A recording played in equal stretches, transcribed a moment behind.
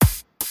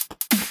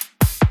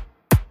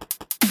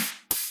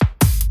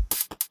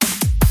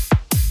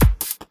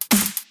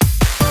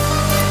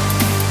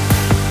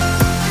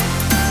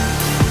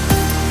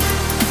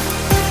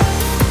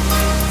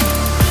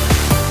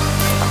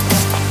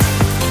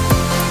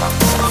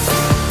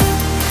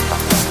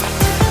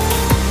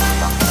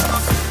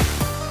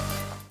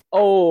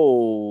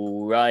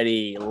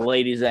Alrighty,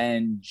 ladies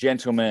and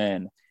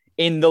gentlemen,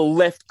 in the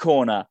left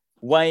corner,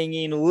 weighing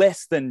in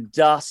less than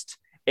dust,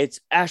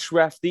 it's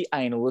Ashraf the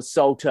Anal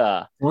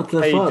Assaulter. What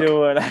the How fuck? you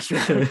doing,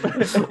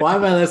 Ashraf? Why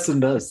am I less than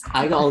dust?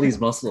 I got all these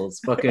muscles.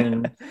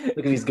 Fucking look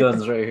at these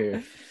guns right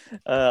here.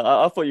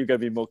 I thought you were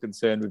going to be more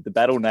concerned with the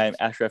battle name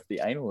Ashraf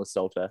the Anal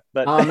Assaulter.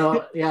 But Oh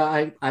no, yeah,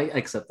 I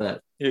accept that.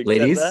 you accept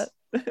Ladies, that?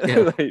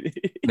 Yeah. Ladies.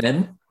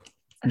 men,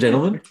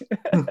 gentlemen.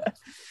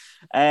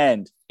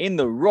 And in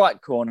the right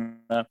corner,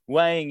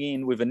 weighing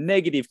in with a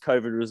negative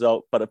COVID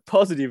result, but a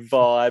positive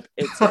vibe,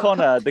 it's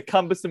Connor, the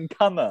cumbersome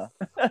comer.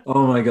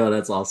 Oh my god,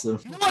 that's awesome.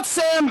 You know what,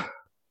 Sam?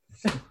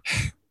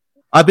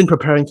 I've been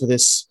preparing for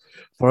this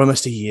for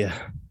almost a year.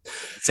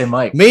 Say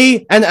Mike.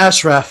 Me and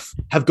Ashraf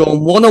have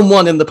gone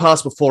one-on-one in the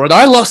past before, and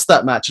I lost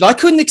that match, and I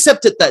couldn't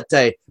accept it that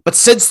day. But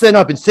since then,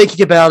 I've been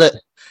thinking about it,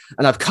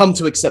 and I've come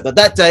to accept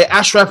that day,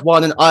 Ashraf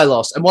won and I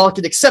lost. And while I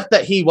can accept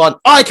that he won,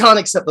 I can't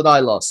accept that I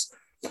lost.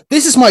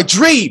 This is my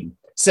dream,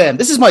 Sam.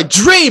 This is my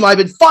dream. I've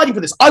been fighting for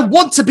this. I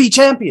want to be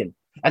champion.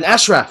 And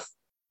Ashraf,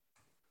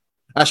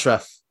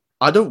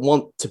 I don't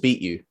want to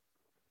beat you,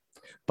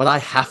 but I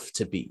have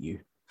to beat you.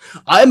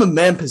 I am a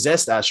man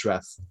possessed,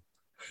 Ashraf.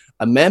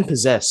 A man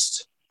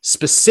possessed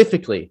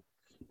specifically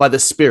by the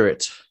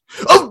spirit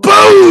of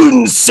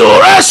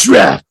Bonesaw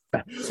Ashraf.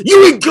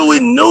 You ain't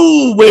going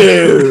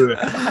nowhere.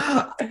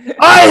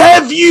 I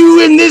have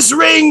you in this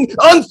ring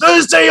on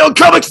Thursday on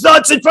Comic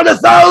Thoughts in front of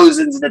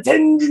thousands in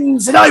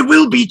attendance, and I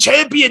will be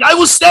champion. I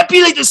will snap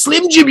you like the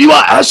Slim Jim you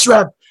are,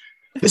 Ashraf.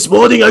 This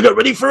morning I got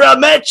ready for our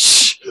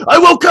match. I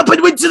woke up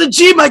and went to the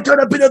gym. I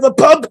got a bit of a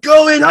pump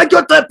going. I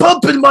got that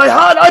pump in my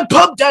heart. I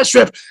pumped,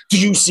 Ashraf. Do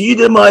you see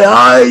it in my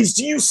eyes?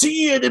 Do you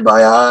see it in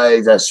my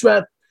eyes,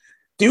 Ashraf?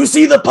 Do you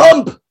see the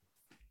pump?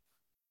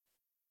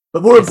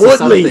 But more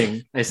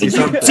importantly, I see did you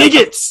something. dig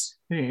it?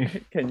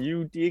 Can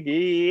you dig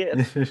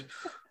it?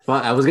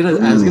 Well, I was gonna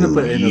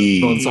put in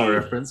a Bonesaw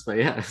reference, but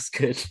yeah, it's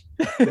good.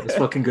 It's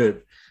fucking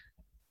good.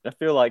 I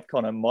feel like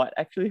Connor might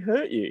actually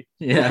hurt you.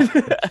 Yeah,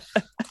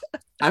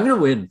 I'm gonna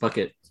win. Fuck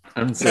it.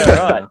 I'm All serious.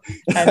 right.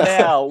 And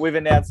now we've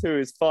announced who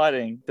is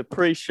fighting. The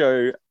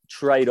pre-show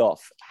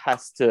trade-off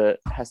has to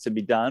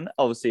be done.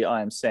 Obviously,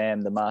 I am Sam,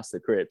 the Master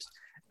Crips,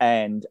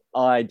 and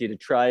I did a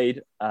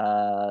trade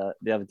the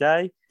other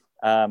day.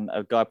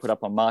 A guy put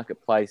up on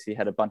Marketplace. He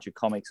had a bunch of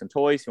comics and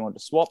toys. He wanted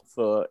to swap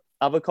for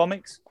other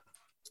comics.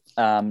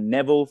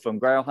 Neville from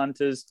Grail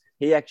Hunters,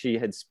 he actually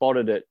had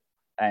spotted it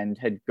and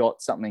had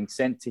got something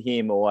sent to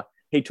him, or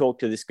he talked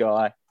to this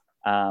guy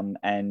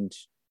and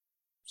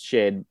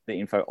shared the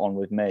info on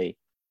with me.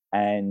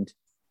 And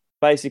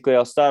basically,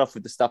 I'll start off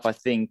with the stuff I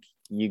think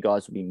you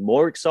guys will be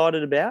more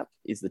excited about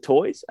is the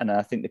toys, and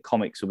I think the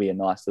comics will be a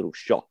nice little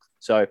shock.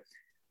 So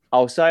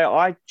I'll say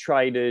I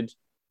traded.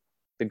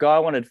 The guy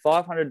wanted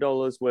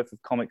 $500 worth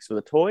of comics for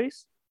the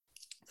toys,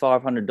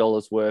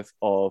 $500 worth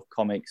of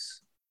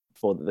comics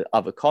for the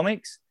other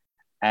comics.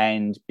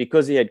 And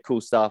because he had cool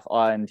stuff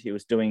and he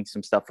was doing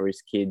some stuff for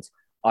his kids,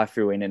 I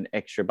threw in an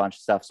extra bunch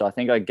of stuff. So I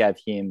think I gave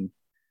him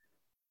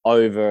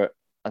it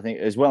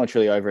was well and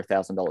truly over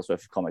 $1,000 worth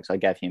of comics I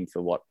gave him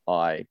for what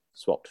I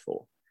swapped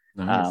for.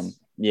 Nice.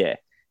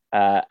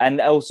 And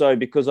also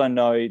because I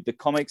know the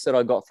comics that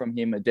I got from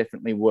him are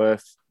definitely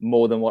worth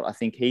more than what I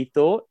think he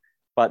thought.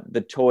 But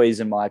the toys,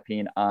 in my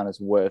opinion, aren't as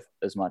worth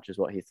as much as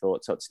what he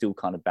thought. So it's still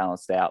kind of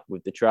balanced out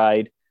with the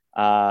trade.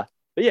 But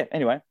yeah,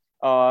 anyway.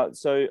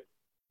 So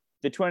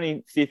the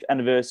 25th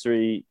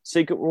anniversary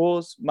Secret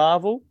Wars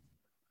Marvel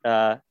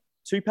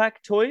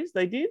 2-pack toys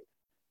they did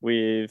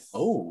with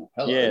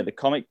the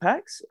comic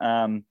packs.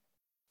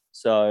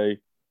 So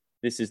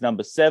this is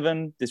number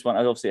 7. This one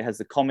obviously it has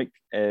the comic.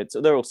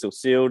 They're all still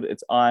sealed.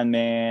 It's Iron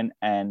Man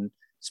and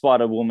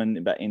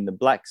Spider-Woman, but in the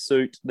black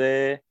suit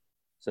there.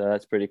 So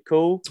that's pretty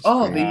cool.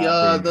 Oh,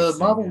 the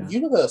Marvel yeah.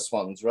 Universe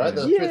ones, right?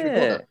 The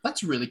Yeah.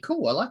 That's really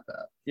cool. I like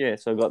that. Yeah,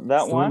 so I got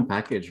that Still one. in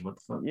package. What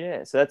the fuck?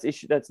 Yeah, so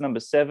that's number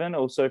 7.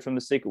 Also from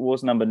the Secret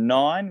Wars, number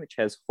 9, which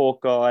has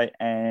Hawkeye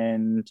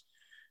and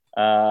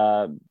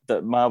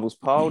the Marvel's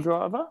Pile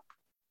Driver.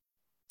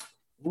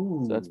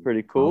 Ooh, So that's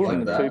pretty cool I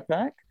in like the that.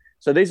 2-pack.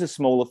 So these are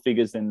smaller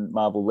figures than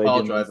Marvel Pile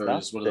Legends. Driver and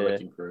is stuff. one of the They're-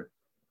 Wrecking Crew.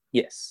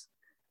 Yes.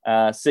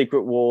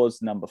 Secret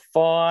Wars number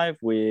 5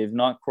 with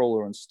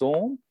Nightcrawler and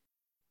Storm.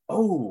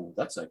 Oh,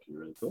 that's actually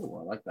really cool.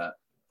 I like that.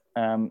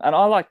 And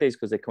I like these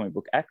because they're comic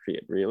book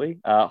accurate, really.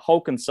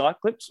 Hulk and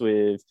Cyclops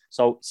with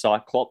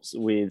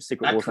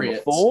Secret Wars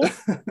number 4.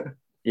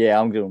 Yeah,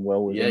 I'm doing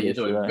well with Yeah, English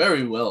you're doing today.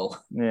 very well.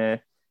 Yeah.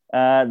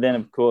 Then,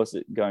 of course,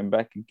 going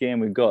back again,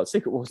 we've got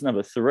Secret Wars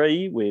number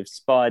 3 with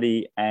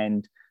Spidey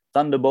and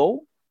Thunderball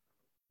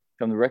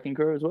from the Wrecking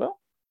Crew as well.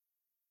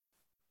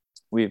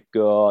 We've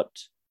got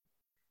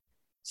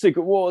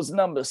Secret Wars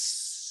number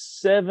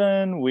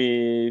 7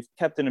 with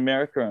Captain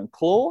America and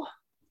Claw.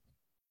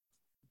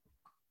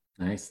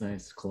 Nice.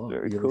 Claw.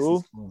 Very Ulysses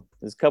cool. Claw.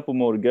 There's a couple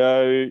more to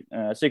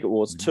go. Secret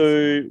Wars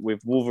 2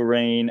 with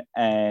Wolverine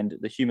and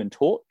the Human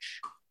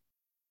Torch.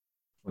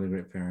 What a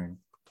great pairing.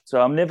 So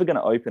I'm never going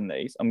to open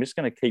these. I'm just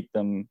going to keep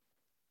them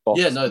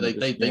boxed. Yeah, no, and they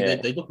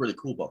just- look really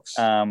cool, box.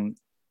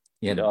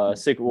 Yeah,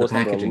 Secret the Wars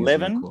number packaging is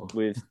really 11 cool.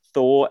 with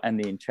Thor and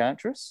the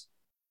Enchantress.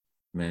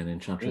 Man,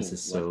 Enchantress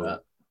is like so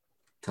that.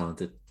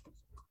 talented.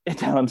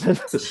 Talented.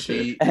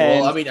 She,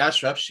 And well, I mean,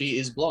 Ashraf, she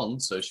is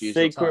blonde, so she is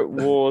your Secret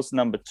type. Wars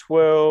number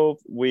 12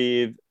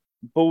 with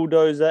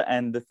Bulldozer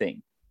and the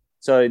Thing.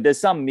 So there's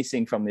some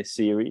missing from this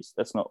series.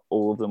 That's not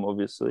all of them,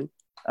 obviously.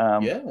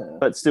 Yeah.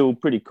 But still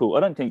pretty cool. I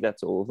don't think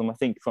that's all of them. I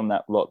think from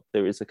that lot,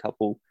 there is a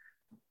couple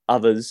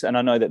others. And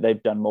I know that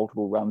they've done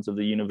multiple runs of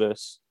the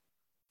universe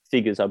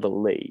figures, I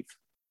believe.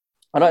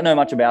 I don't know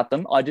much about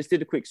them. I just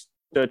did a quick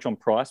search on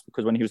price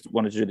because when he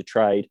wanted to do the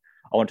trade,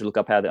 I wanted to look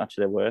up how much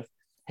they're worth.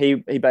 He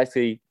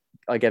basically,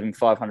 I gave him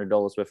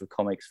 $500 worth of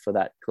comics for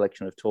that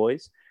collection of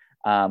toys.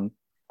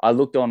 I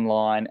looked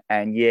online,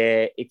 and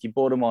yeah, if you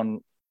bought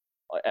them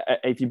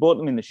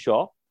in the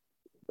shop,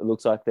 it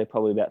looks like they're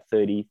probably about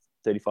 $30,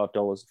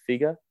 $35 a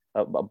figure,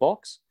 a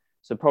box.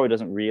 So it probably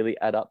doesn't really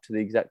add up to the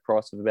exact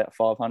price of about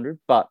 $500,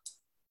 but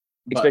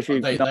especially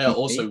they are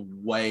also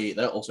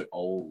they're also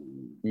old.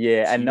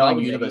 Yeah, so and Marvel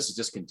knowing Universe is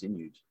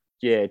discontinued.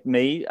 Yeah,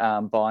 me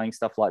buying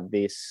stuff like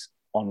this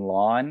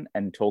online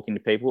and talking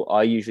to people,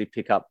 I usually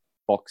pick up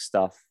box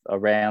stuff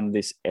around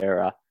this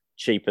era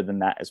cheaper than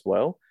that as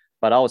well.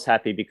 But I was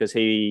happy because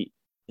he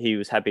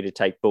was happy to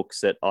take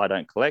books that I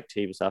don't collect.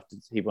 He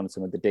wanted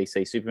some of the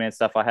DC Superman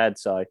stuff I had,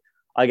 so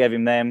I gave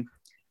him them.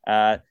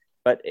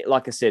 But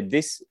like I said,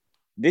 this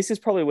is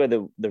probably where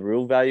the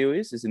real value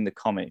is in the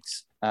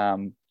comics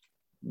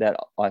that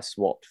I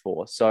swapped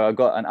for. So I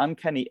got an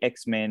Uncanny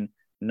X-Men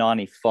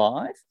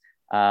 95.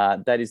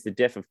 That is the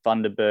death of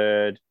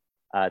Thunderbird.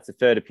 It's the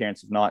third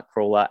appearance of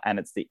Nightcrawler, and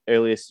it's the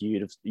earliest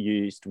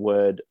use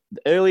of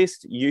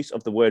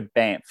the word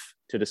BAMF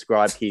to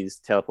describe his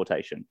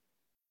teleportation.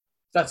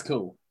 That's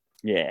cool.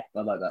 Yeah.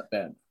 I like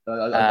that,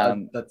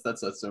 BAMF.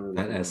 That's a really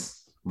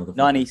Badass motherfucker.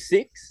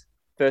 96,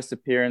 first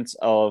appearance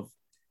of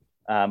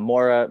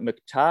Moira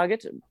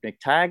McTaggart.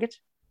 Moira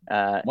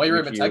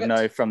Which you McTaggart? would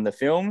know from the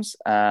films.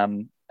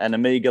 An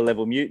Omega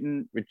level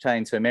mutant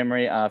retains her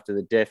memory after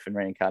the death and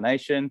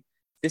reincarnation.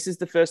 This is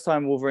the first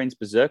time Wolverine's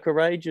Berserker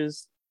Rage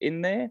is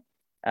in there.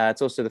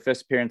 It's also the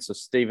first appearance of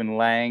Stephen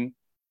Lang,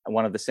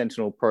 one of the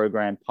Sentinel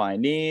program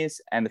pioneers,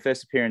 and the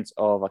first appearance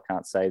of, I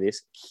can't say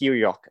this,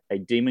 Kyriok, a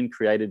demon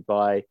created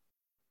by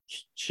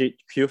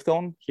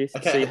Kuthon.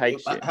 Okay,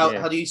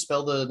 how do you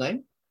spell the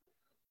name?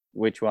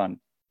 Which one?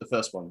 The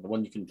first one, the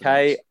one you can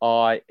pronounce.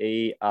 Kierrrok.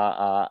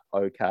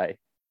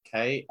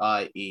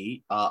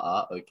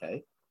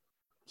 Kierrrok.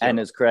 And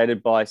it's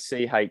created by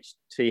Chthon.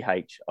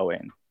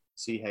 Chthon.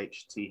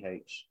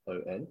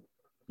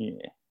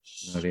 Yeah.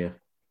 Oh, yeah.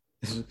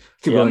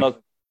 I'm not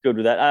good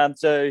with that.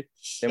 So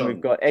then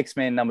we've got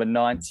X-Men number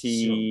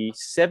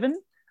 97.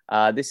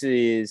 This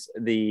is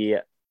the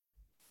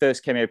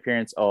first cameo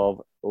appearance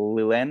of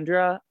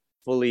Lilandra,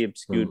 fully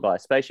obscured by a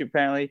spaceship,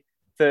 apparently.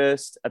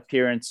 First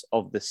appearance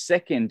of the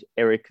second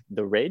Eric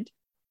the Red,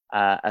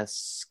 a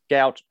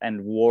scout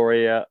and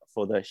warrior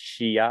for the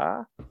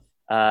Shi'ar.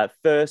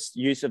 First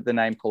use of the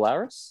name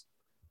Polaris.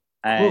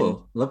 And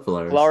cool. Love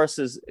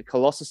Polaris.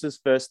 Colossus's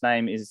first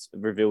name is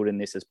revealed in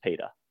this as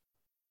Peter.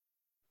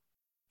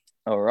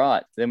 All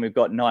right. Then we've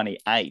got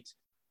 98.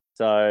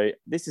 So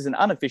this is an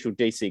unofficial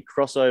DC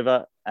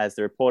crossover, as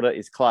the reporter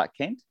is Clark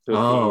Kent.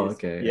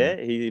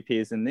 He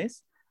appears in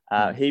this.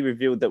 He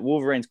revealed that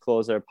Wolverine's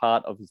claws are a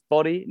part of his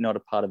body, not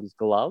a part of his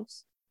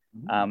gloves.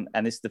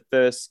 And this is the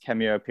first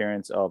cameo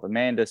appearance of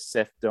Amanda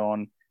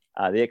Sefton,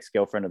 the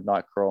ex-girlfriend of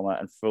Nightcrawler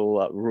and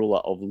full ruler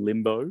of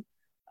Limbo,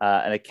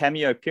 and a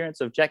cameo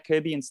appearance of Jack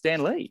Kirby and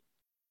Stan Lee.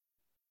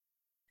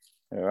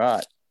 All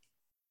right.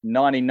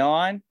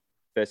 99,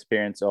 first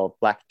appearance of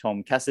Black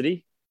Tom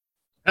Cassidy.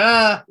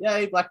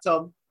 Yay, Black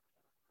Tom.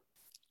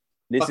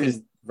 This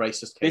is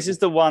racist. This is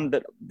the one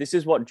this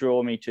is what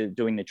drew me to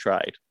doing the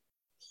trade.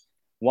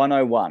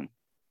 101,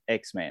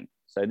 X-Men.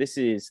 So this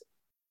is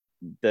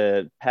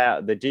the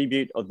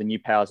debut of the new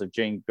powers of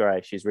Jean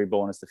Grey. She's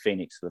reborn as the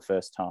Phoenix for the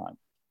first time.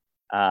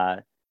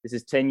 This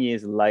is 10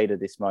 years later.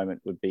 This moment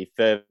would be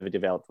further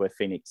developed where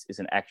Phoenix is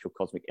an actual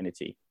cosmic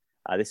entity.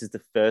 This is the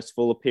first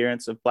full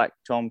appearance of Black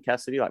Tom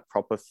Cassidy, like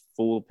proper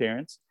full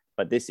appearance.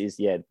 But this is,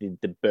 the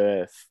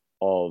birth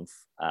of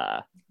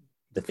the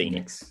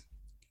Phoenix.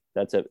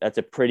 That's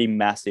a pretty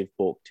massive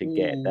book to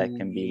get. That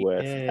can be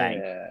worth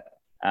bank.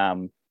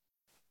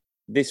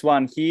 This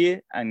one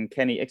here,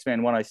 Uncanny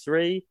X-Men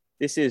 103,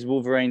 this is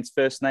Wolverine's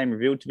first name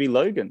revealed to be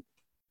Logan.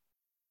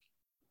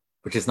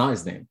 Which is not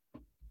his name.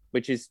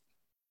 Which is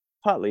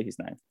partly his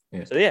name.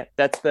 Yeah. So yeah,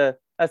 that's the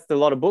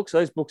lot of books.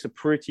 Those books are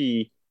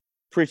pretty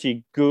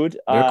good.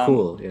 They're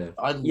cool, yeah.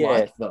 I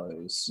like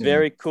those.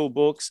 Very cool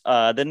books.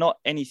 They're not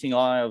anything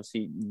I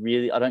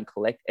don't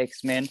collect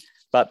X-Men,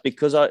 but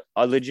because I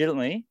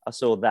legitimately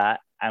saw that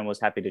and was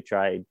happy to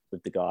trade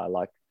with the guy.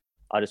 Like,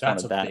 I just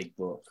wanted that. That's a big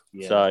book.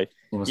 Yeah. So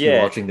you must be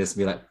watching this and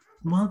be like,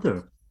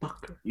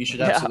 motherfucker. You should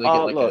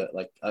absolutely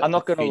get I'm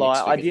not gonna lie,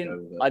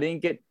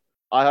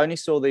 I only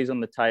saw these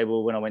on the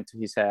table when I went to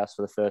his house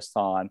for the first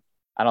time,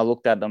 and I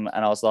looked at them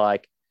and I was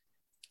like,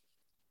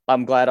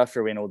 I'm glad I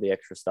threw in all the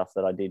extra stuff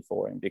that I did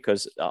for him,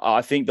 because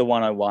I think the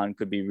 101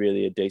 could be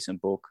really a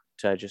decent book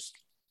advantageous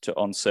to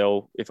on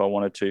sell if I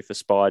wanted to for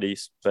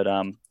Spideys, but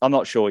I'm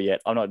not sure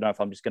yet. I don't know if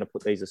I'm just going to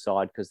put these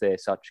aside because they're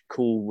such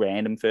cool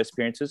random first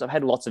appearances. I've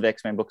had lots of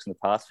X-Men books in the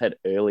past. I've had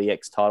early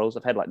X titles.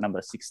 I've had like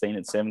number 16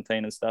 and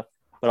 17 and stuff,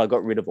 but I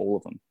got rid of all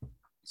of them.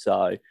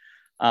 So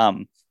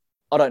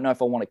I don't know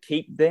if I want to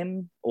keep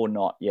them or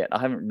not yet. I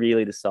haven't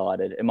really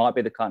decided. It might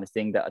be the kind of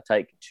thing that I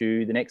take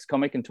to the next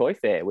Comic and Toy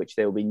Fair, which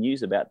there will be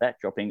news about that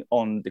dropping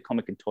on the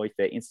Comic and Toy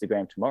Fair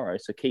Instagram tomorrow.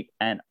 So keep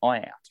an eye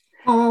out.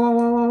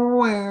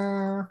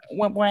 Wow.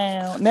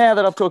 Now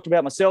that I've talked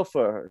about myself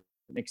for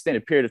an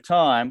extended period of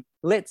time,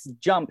 let's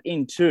jump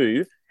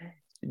into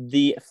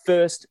the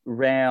first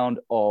round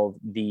of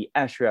the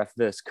Ashraf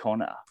versus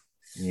Connor.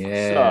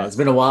 Yeah, it's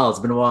been a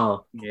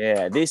while.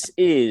 Yeah, this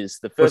is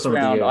the first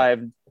round I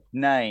have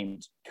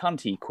named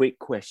Cunty Quick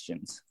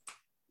Questions.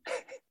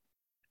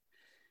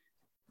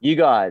 You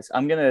guys,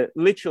 I'm going to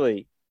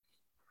literally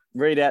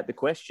read out the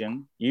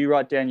question. You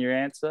write down your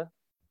answer,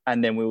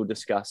 and then we will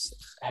discuss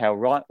how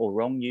right or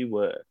wrong you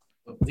were.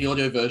 The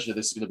audio version of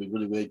this is going to be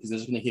really weird because they're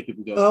just going to hear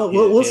people go. Oh,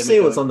 we'll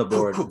see what's on the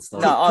board. And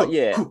stuff.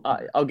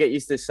 I'll get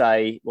used to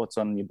say what's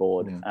on your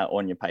board,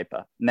 on your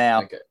paper.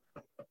 Now,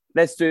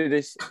 let's do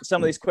this.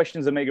 Some of these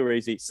questions are mega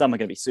easy. Some are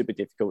going to be super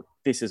difficult.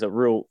 This is a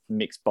real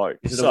mixed boat.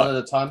 Is it one at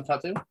a time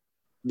type thing?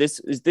 This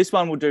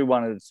one we'll do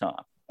one at a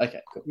time.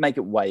 Okay, cool. Make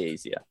it way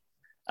easier.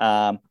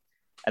 And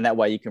that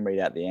way you can read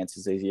out the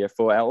answers easier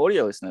for our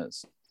audio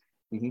listeners.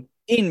 Mm-hmm.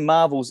 In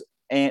Marvel's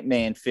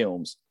Ant-Man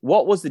films,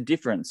 what was the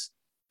difference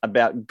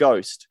about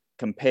Ghost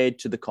compared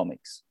to the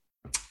comics?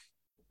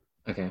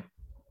 Okay.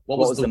 What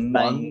was the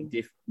main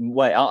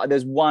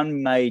there's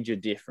one major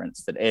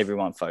difference that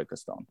everyone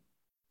focused on.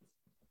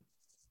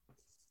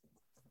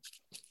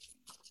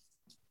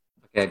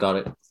 Okay, I got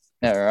it.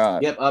 All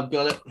right. Yep, I've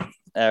got it.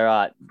 All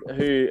right.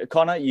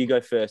 Connor, you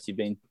go first. You've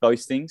been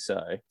boasting,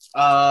 so.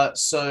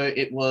 So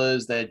it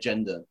was their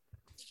gender.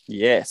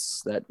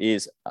 Yes, that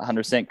is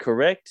 100%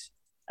 correct.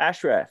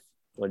 Ashraf,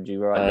 what did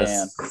you write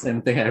down?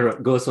 Same thing I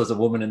wrote. Ghost was a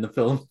woman in the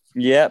film.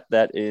 Yep,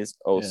 that is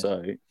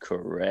also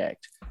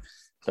correct.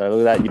 So look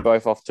at that. You're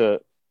both off to,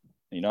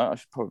 I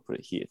should probably put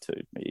it here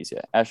too. Be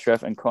easier.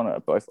 Ashraf and Connor are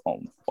both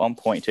on 1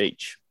 point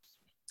each.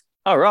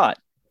 All right.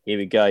 Here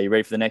we go. You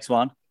ready for the next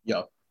one?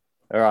 Yeah.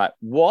 All right.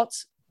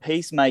 What's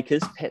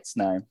Peacemaker's pet's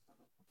name?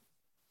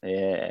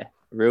 Yeah.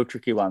 Real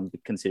tricky one,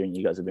 considering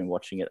you guys have been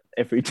watching it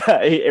every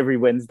day, every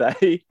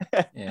Wednesday.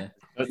 Yeah.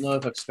 I don't know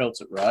if I've spelled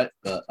it right,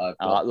 but I've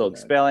got look,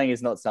 spelling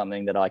is not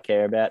something that I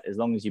care about as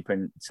long as you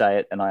say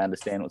it and I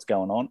understand what's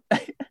going on.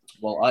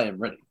 Well, I am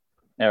ready.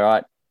 All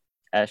right.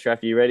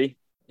 Ashraf, are you ready?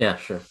 Yeah,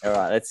 sure. All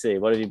right, let's see.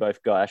 What have you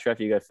both got? Ashraf,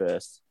 you go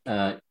first.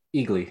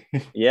 Eagly.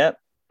 Yep.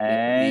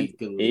 And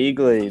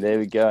Eagly. There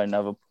we go.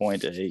 Another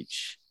point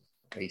each.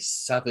 A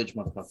savage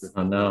motherfucker.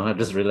 Oh no, I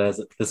just realized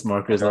that this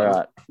marker is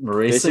right.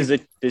 erasing.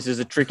 This is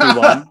a tricky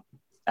one,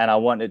 and I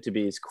want it to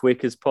be as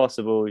quick as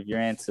possible. Your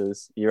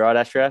answers. You're right,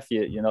 Ashraf.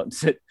 You're not.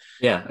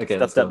 Yeah. Okay.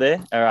 Stuffed up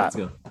there. All right. Let's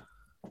go.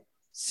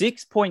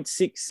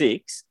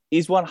 6.66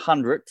 is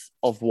 100th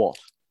of what?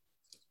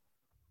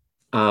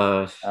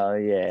 Oh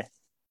yeah.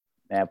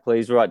 Now,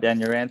 please write down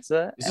your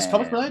answer. Is this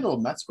comic related or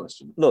Matt's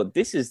question? Look,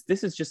 this is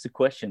just a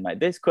question, mate.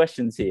 There's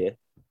questions here.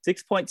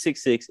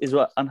 6.66 is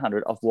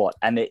 100 of what?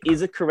 And there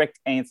is a correct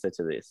answer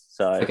to this.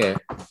 So, okay.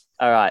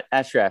 All right,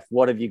 Ashraf,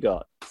 what have you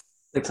got?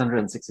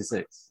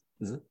 666.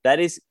 Is it? That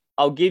is,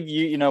 I'll give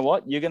you, you know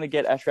what? You're going to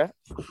get, Ashraf,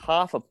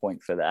 half a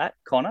point for that.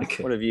 Connor,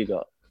 what have you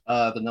got?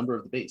 The Number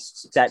of the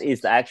Beast. That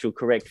is the actual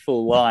correct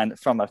full line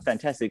from a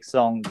fantastic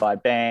song by a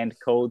band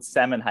called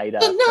Salmon Hater.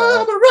 The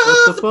Number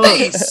of the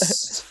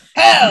Beast.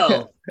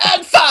 Hell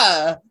and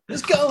fire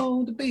is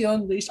going to be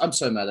unleashed. I'm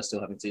so mad I still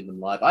haven't seen them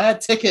live. I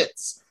had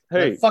tickets.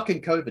 Who?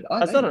 Fucking COVID.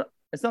 It's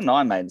not an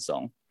Iron Maiden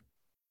song.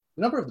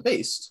 The Number of the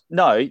Beast?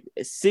 No,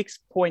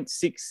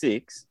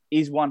 6.66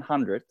 is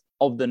 100th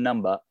of the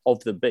Number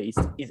of the Beast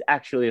is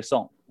actually a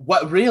song.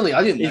 What? Really?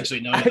 I didn't actually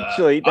know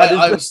that.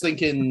 I was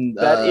thinking...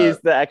 That is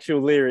the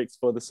actual lyrics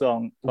for the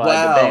song by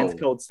the band's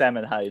called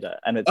Salmon Hater,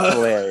 and it's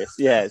hilarious.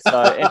 Yeah,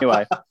 so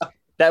anyway...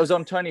 That was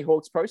on Tony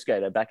Hawk's Pro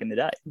Skater back in the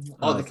day.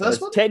 Oh, the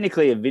first one?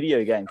 Technically a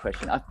video game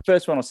question.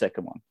 First one or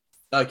second one?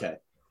 Okay.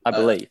 I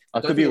believe. I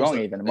could be wrong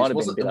even. It might have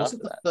been a bit after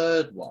that. The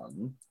third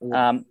one?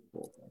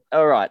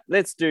 All right,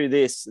 let's do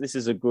this. This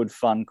is a good,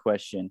 fun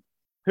question.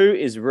 Who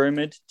is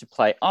rumored to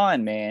play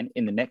Iron Man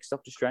in the next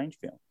Doctor Strange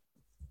film?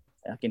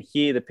 I can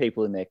hear the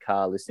people in their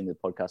car listening to the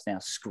podcast now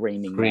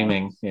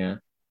screaming. Yeah.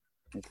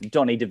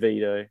 Donny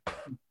DeVito.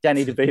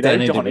 Danny DeVito.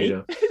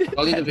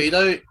 Donny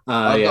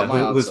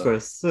DeVito. Who's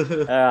first?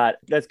 All right,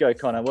 let's go,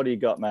 Connor. What do you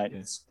got, mate?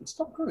 It's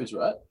Tom Cruise,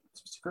 right?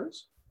 It's Mr.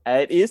 Cruise?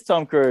 It is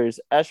Tom Cruise.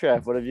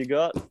 Ashraf, what have you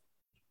got?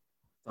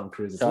 Tom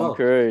Cruise. Tom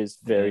Cruise.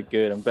 Very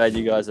good. I'm glad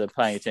you guys are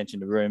paying attention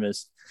to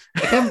rumors.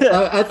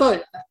 I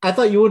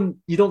thought you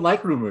don't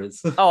like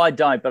rumors. Oh, I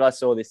don't, but I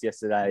saw this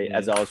yesterday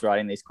as I was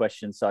writing these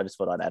questions, so I just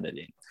thought I'd add it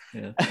in.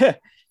 Yeah.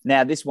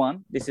 Now, this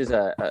is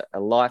a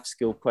life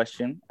skill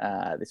question.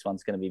 This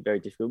one's going to be very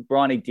difficult.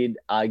 Bryony did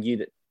argue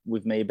that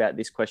with me about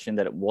this question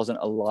that it wasn't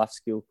a life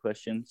skill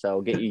question. So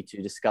I'll get you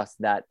to discuss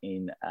that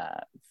in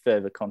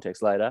further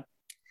context later.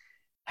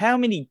 How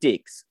many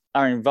dicks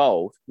are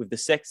involved with the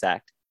sex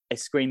act, a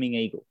screaming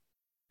eagle?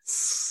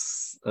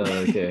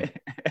 Okay.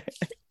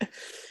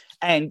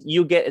 And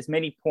you'll get as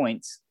many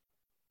points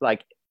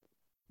like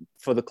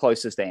for the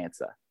closest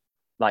answer.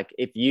 Like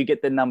if you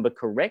get the number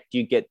correct,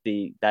 you get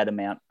that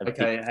amount of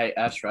Okay, dicks. hey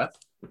Ashraf,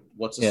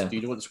 Yeah. do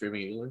you know what the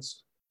screaming eagle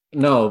is?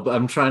 No, but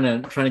I'm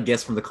trying to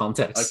guess from the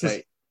context.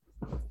 Okay,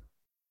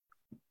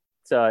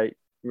 So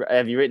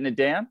have you written it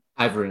down?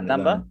 I've written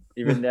Number? it down.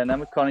 You've written down a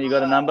number? Connor, you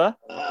got a number?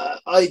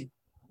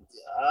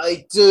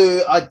 I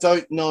do. I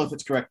don't know if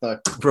it's correct though.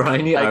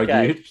 Bryony Okay.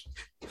 argued.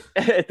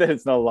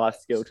 It's not a life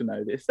skill to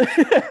know this.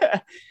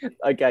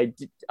 Okay.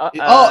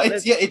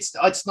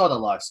 It's not a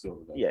life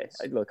skill. Though. Yeah,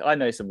 look, I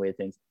know some weird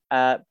things.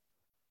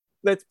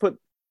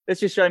 Let's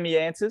just show me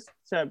your answers.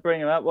 So bring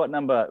them up. What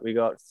number? We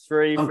got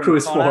 3 I'm from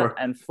Cruise Connor 4.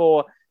 and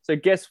 4. So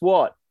guess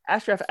what?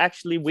 Ashraf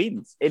actually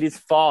wins. It is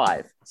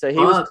 5. So he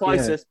was Fuck,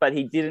 closest, but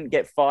he didn't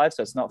get 5.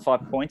 So it's not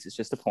 5 points. It's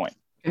just a point.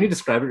 Can you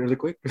describe it really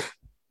quick?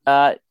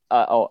 I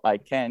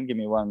can. Give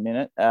me 1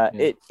 minute.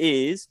 It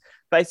is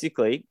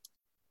basically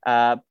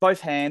both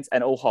hands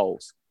and all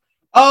holes.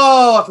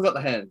 Oh, I forgot the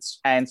hands.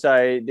 And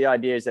so the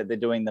idea is that they're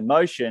doing the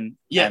motion.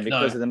 Yeah, And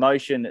because of the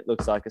motion, it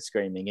looks like a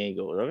screaming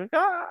eagle. They're like,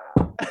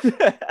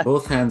 "Ah!"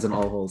 Both hands and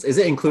all holes. Is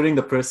it including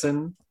the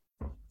person's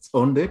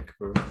own dick?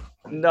 Or?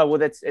 No,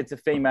 well, it's a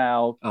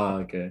female. Oh,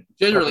 okay.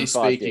 Generally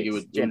Five speaking, it dicks.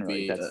 would Generally,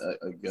 be that's-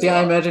 a good. See,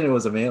 I imagine it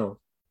was a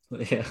male.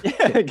 Yeah.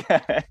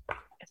 Okay.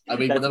 I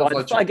mean, That's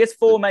whenever fine. I guess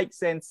 4 makes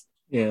sense,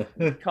 Yeah.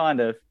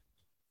 kind of,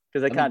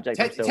 because they can't jack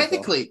themselves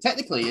off.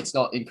 technically, it's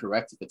not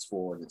incorrect if it's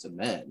 4 and it's a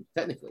man.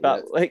 Technically,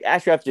 But like,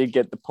 Ashraf did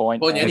get the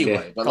point. Point and anyway,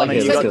 Okay. but Connor, like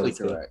it's you got- technically let's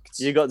go. correct.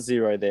 You got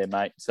 0 there,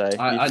 mate. So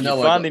I you know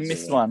I finally got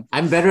missed 0. one.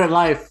 I'm better at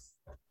life.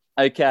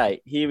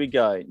 Okay, here we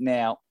go.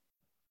 Now,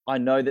 I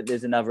know that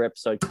there's another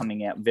episode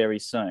coming out very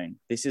soon.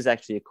 This is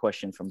actually a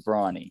question from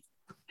Bryony.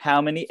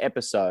 How many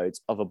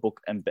episodes of A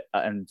Book and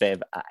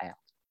Bev are out?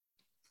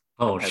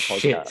 Oh, Okay,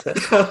 shit.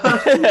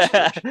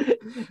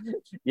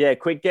 Yeah,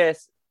 quick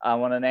guess. I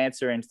want an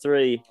answer in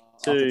 3,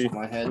 Off the 2, top of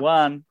my head.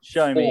 1.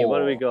 Show me. What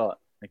do we 4. got?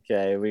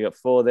 Okay, we got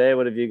 4 there.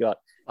 What have you got?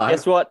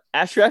 Guess what?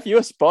 Ashraf, you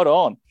were spot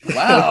on.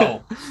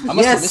 Wow, I must have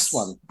Yes. missed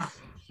one.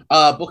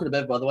 Book and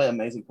Bed, by the way,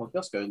 amazing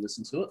podcast. Go and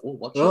listen to it or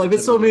watch it. Well, if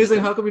it's so whichever you amazing,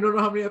 want. how come you don't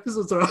know how many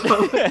episodes are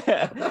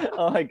out?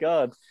 Oh my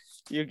god,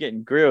 you're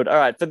getting grilled. All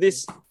right, for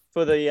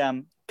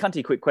the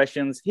cunty quick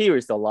questions, here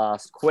is the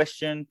last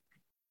question: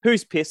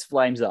 whose piss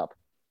flames up?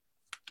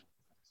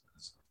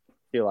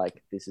 Feel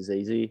like this is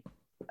easy.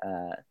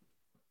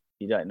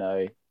 You don't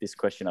know this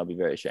question, I'll be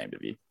very ashamed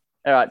of you.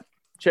 All right,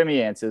 show me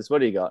your answers. What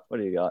do you got?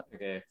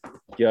 Okay.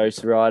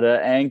 Ghost Rider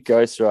and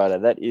Ghost Rider.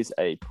 That is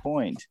a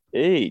point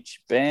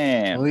each.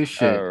 Bam. Holy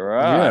shit. All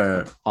right.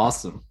 You're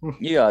awesome.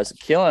 You guys are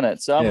killing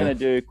it. So I'm Yeah. going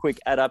to do a quick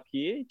add up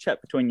here.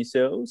 Chat between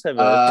yourselves. Have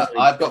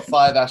I've got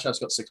 5. Ashraf's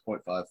got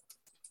 6.5.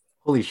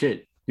 Holy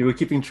shit. You were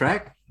keeping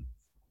track?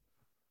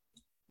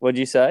 What'd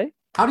you say?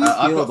 How do you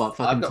I've feel got, about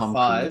fucking I've got Tom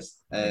 5 Cruise?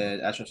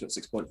 and Ashraf's got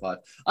 6.5.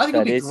 I think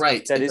That it'd be is-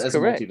 great that is as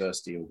correct. a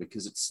multiverse deal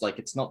because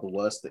it's not the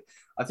worst thing.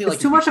 I feel It's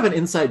like too if much you- of an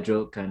inside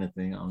joke kind of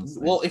thing,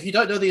 honestly. Well, if you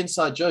don't know the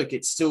inside joke,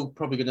 it's still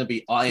probably going to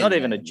be Iron It's not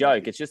even a Man.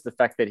 joke. It's just the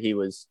fact that he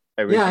was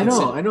yeah,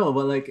 originally. I know,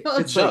 but like, It's not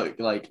a it's like- joke.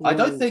 Like, I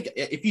don't think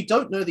if you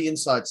don't know the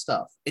inside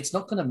stuff, it's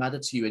not going to matter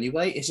to you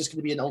anyway. It's just going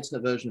to be an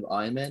alternate version of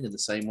Iron Man in the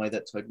same way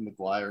that Tobey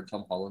Maguire and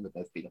Tom Holland are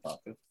both Peter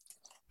Parker.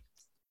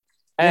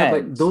 yeah,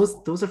 And but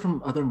those are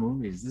from other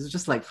movies. This is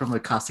just like from a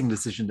casting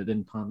decision that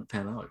didn't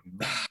pan out. You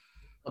know?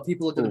 But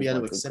people are going to be Oh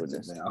able my to accept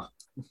goodness. it now.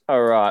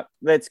 all right,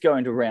 let's go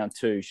into round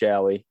 2,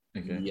 shall we?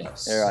 Okay.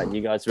 Yes. All right,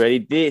 you guys ready?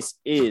 This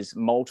is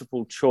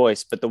multiple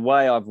choice, but the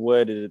way I've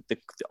worded it,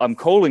 I'm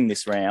calling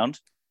this round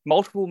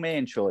multiple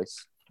man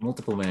choice.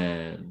 Multiple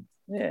man.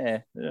 Yeah,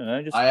 I don't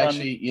know, just I fun.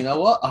 actually, you know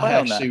what? play I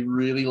on that. actually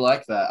really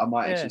like that. I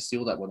might Yeah. actually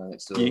steal that one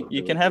next to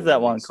You can have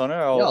that one,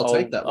 Connor. I'll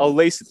take that I'll one.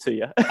 lease it to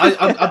you.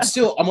 I'm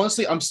still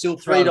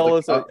proud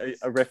 $3 of the-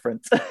 a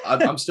reference.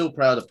 I'm still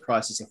proud of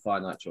Crisis of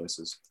Finite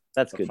Choices.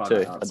 That's I'll good find too.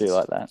 that I out. do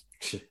like that.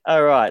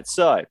 All right,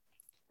 so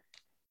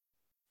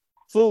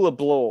Flula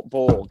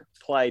Borg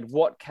played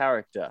what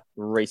character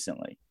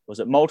recently? Was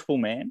it Multiple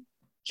Man,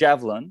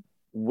 Javelin,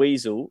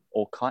 Weasel,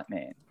 or Kite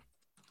Man?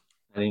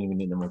 I didn't even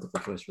need a multiple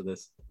choice for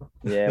this.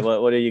 Yeah,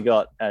 what do you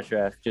got,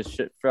 Ashraf? Just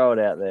throw it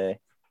out there.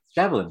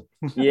 Javelin.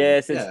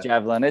 Yes, it's Yeah.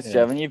 Javelin. It's Yeah.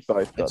 Javelin. You've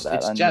both got It's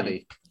that. I knew-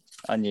 Javi.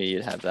 I knew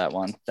you'd have that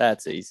one.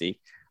 That's easy.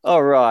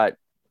 All right.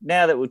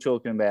 Now that we're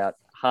talking about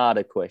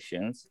harder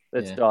questions,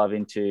 let's Yeah. dive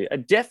into a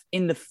death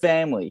in the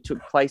family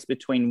took place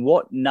between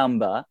what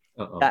number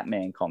Uh-oh.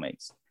 Batman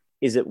comics?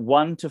 Is it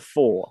 1 to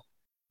 4,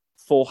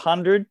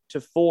 400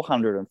 to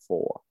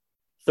 404,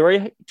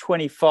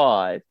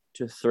 325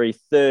 to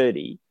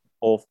 330,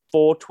 or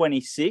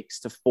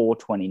 426 to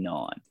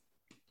 429?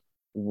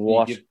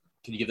 What?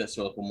 Can you give that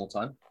to us one more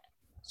time?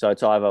 So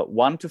it's either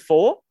 1 to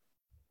 4,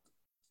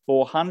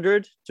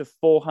 400 to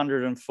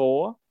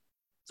 404,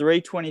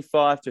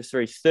 325 to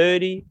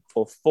 330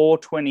 or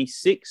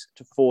 426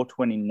 to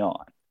 429.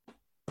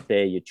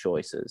 They're your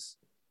choices.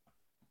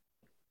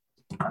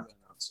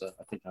 So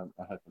I think I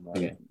hope I'm right.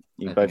 Okay.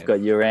 You I both think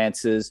got your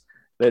answers.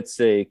 Let's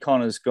see.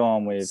 Connor's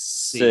gone with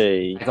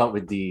C. I got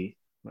with D.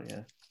 But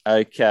yeah.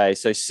 Okay,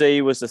 so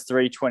C was the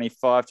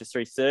 325 to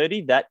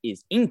 330. That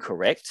is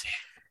incorrect.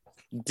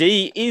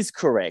 D is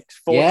correct.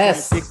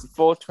 426 Yes. to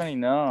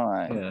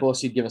 429. Of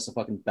course, you'd give us a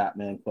fucking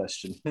Batman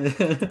question.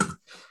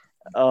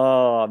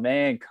 Oh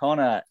man,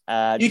 Connor.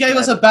 You gave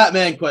us a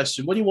Batman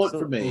question. What do you want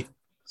from me?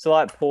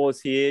 slight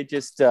pause here.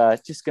 Just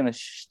gonna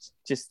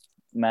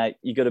mate.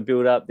 You got to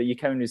build up that you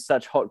came in with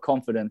such hot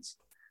confidence.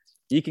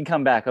 You can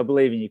come back. I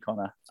believe in you,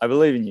 Connor. I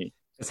believe in you.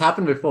 It's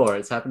happened before.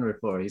 He's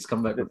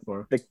come back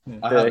before.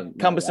 The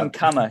cumbersome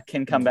comer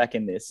can come back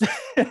in this.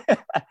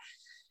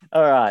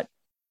 All right.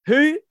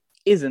 Who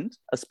isn't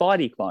a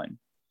Spidey clone?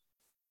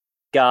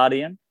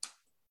 Guardian,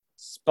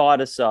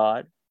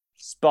 Spider-Side,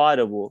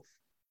 Spider-Wolf,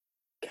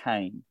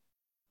 Kane.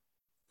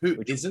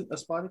 Who isn't a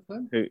Spider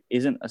clone? Who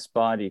isn't a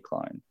Spidey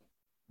clone?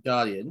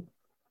 Guardian,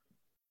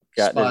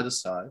 Guardian.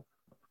 Spider-Side,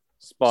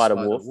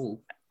 Spider-Wolf,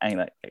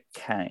 and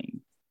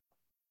Kane.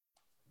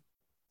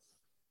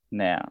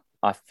 Now,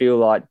 I feel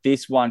like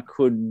this one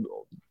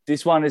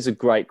is a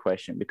great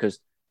question because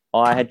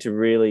I had to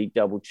really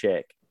double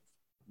check.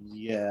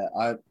 Yeah,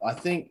 I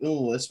think,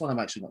 this one I'm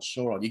actually not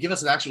sure on. You give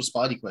us an actual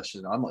Spidey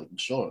question, I'm not even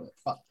sure on it.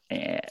 Fuck.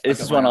 Yeah, this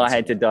is one I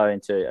had to dive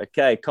into.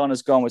 Okay,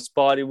 Connor's gone with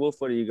Spidey Wolf.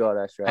 What do you got,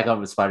 Ashraf? I got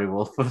with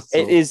Spider-Wolf. So.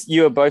 It is,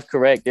 you are both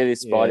correct. It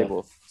is Spidey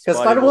Wolf.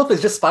 Because Spider-Wolf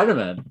is just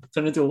Spider-Man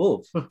turned into a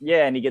wolf.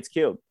 Yeah, and he gets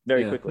killed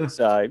very quickly.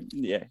 So,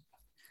 yeah.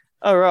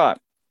 All right.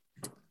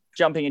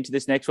 Jumping into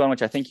this next one,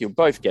 which I think you'll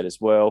both get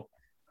as well.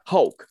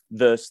 Hulk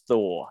vs.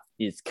 Thor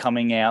is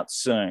coming out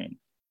soon.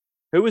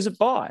 Who is it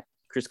by?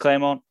 Chris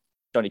Claremont,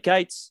 Donny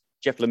Cates,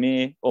 Jeff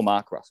Lemire, or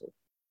Mark Russell?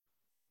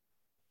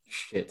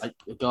 Shit.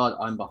 God,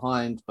 I'm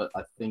behind, but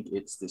I think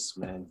it's this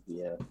man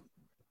here.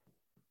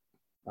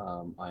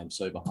 I am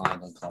so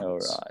behind on comments. All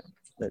right.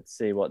 Let's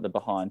see what the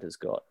behind has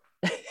got.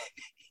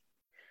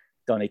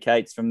 Donny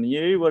Cates from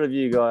you. What have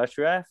you got,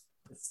 Ashraf?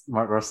 It's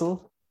Mark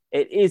Russell.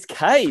 It is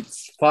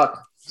Cates.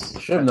 Fuck.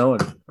 Should have known.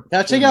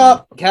 Catching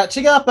up,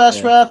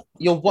 Ashraf.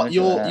 You're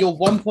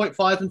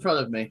 1.5 in front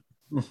of me.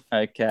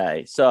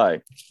 Okay, so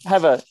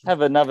have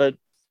another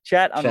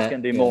chat. I'm just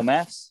going to do more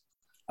maths.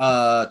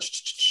 Ashraf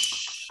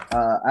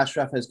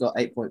has got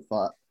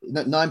 8.5.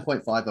 No,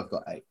 9.5. I've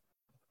got 8.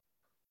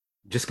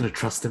 Just gonna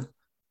trust him.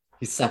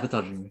 He's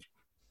sabotaging me.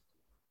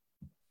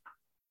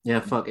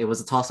 Yeah, fuck. It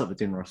was a toss-up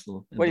between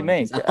Russell. What do you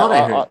mean? I thought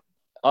I heard.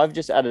 I've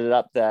just added it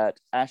up that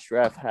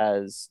Ashraf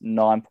has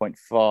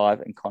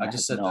 9.5 and Connor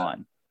has 9. That.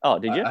 Oh,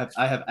 did you?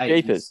 I have 8.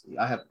 Jeepers.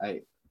 I have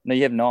 8. No,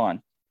 you have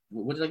 9.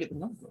 Where did I get the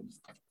number from?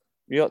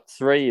 You got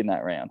 3 in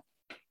that round.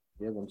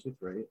 Yeah, 1, 2,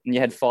 3. And you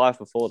had 5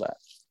 before that.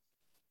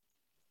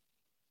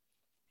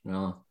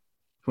 Well,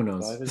 who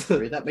knows? 5 and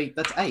 3.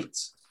 That's 8.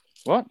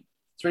 What?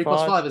 3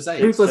 plus 5 is 8.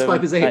 3 plus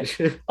 5 is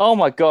 8. 8. Oh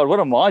my God, what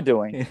am I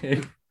doing?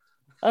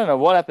 I don't know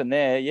what happened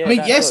there. Yeah. I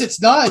mean, yes, it's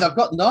 9. I've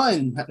got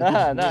 9.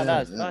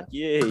 No. Fuck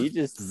you. You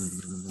just.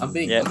 I'm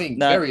being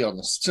very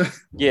honest.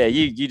 Yeah,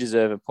 you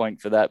deserve a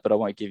point for that, but I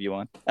won't give you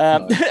one.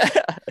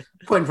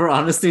 Point for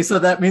honesty, so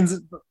that means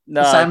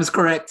no, Sam is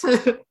correct.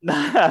 No,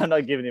 I'm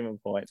not giving him a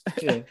point.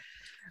 Yeah.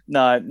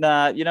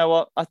 No. You know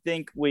what? I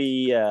think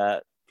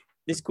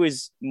this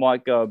quiz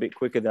might go a bit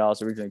quicker than I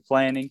was originally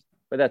planning,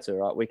 but that's all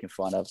right. We can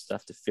find other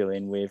stuff to fill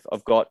in with.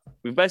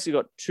 We've basically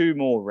got 2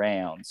 more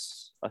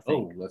rounds, I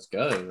think. Oh, let's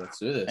go. Let's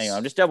do this. Hang on,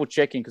 I'm just double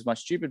checking because my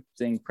stupid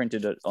thing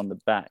printed it on the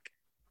back.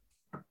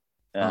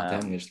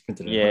 Damn, you just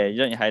printed it. Yeah,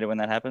 don't you hate it when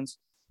that happens?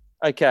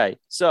 Okay,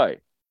 so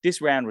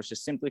this round was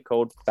just simply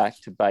called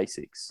Back to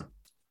Basics.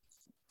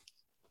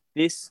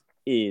 This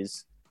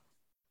is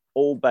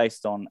all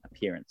based on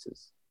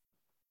appearances.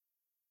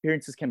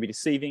 Appearances can be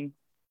deceiving,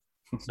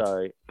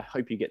 so I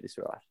hope you get this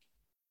right.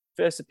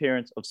 First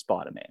appearance of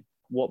Spider-Man.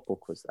 What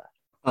book was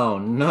Oh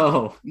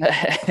no.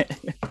 that?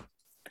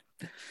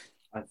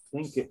 I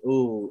think I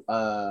know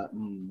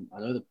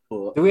the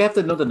book. Do we have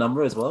to know the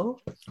number as well?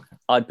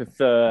 I'd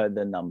prefer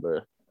the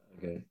number.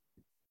 Okay.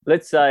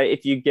 Let's say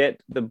if you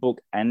get the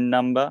book and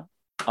number,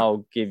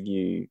 I'll give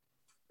you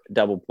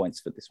double points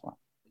for this one.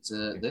 Is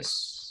it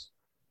this?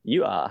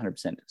 You are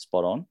 100%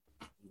 spot on,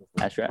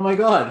 Ashraf. Oh my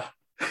god.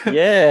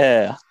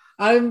 Yeah.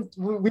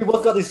 We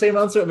both got the same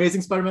answer.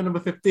 Amazing Spider-Man number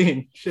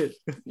 15. Shit.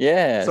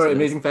 Yeah. Sorry, so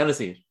Amazing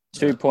Fantasy.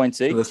 2 points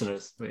The each.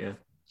 listeners. But yeah.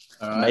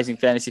 All right. Amazing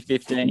Fantasy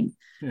 15.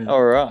 Yeah.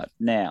 All right.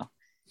 Now,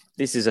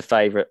 this is a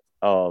favorite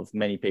of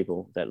many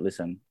people that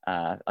listen.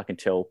 I can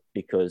tell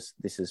because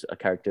this is a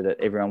character that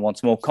everyone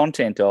wants more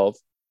content of.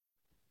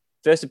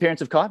 First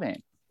appearance of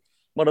Kaiban.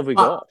 What have we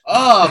got?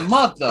 Oh,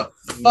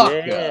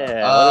 motherfucker.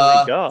 Yeah. What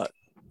have we got?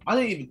 I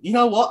don't even. You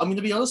know what? I'm going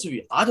to be honest with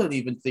you. I don't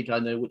even think I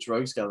know which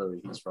Rogues Gallery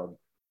he's from.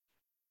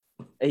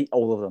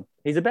 All of them.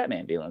 He's a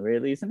Batman villain,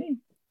 really, isn't he?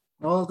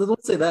 Well, they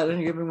don't say that. Then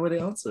you give me away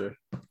the answer.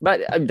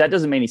 But that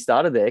doesn't mean he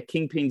started there.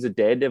 Kingpin's a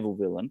Daredevil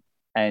villain,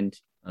 and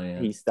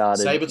he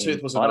started.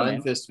 Sabretooth was an Spider-Man.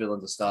 Iron Fist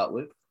villain to start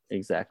with.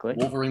 Exactly.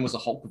 Wolverine was a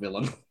Hulk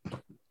villain.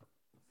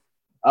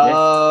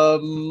 Yeah,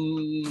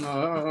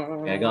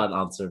 I got an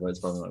answer, but it's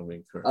probably not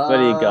being correct. What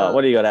do you got?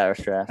 What do you got,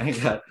 Arastrath? I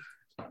got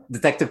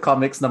Detective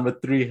Comics number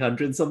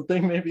 300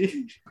 something,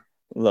 maybe.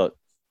 Look,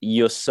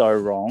 you're so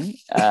wrong.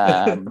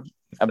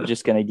 I'm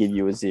just going to give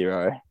you a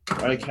 0.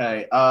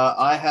 Okay.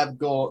 I have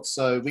got.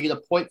 So we get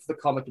a point for the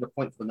comic and a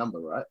point for the number,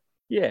 right?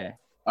 Yeah.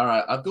 All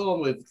right. I've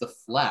gone with the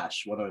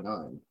Flash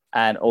 109.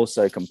 And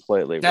also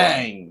completely wrong.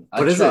 Dang.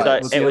 What is it? So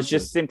What's it the was answer?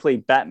 just simply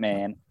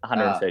Batman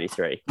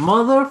 133.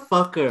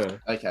 Motherfucker.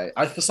 Okay.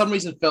 I for some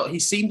reason felt he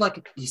seemed like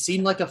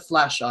a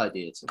Flash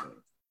idea to me.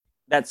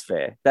 That's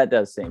fair. That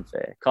does seem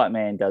fair. Kite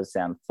Man does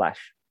sound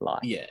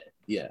Flash-like.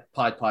 Yeah.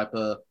 Pied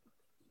Piper.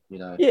 You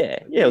know. Yeah.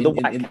 The In-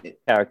 whack in-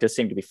 characters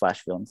seem to be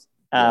Flash villains.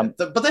 but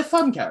they're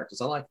fun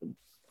characters. I like them.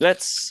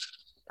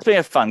 Speaking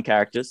of fun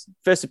characters,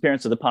 first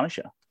appearance of the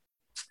Punisher.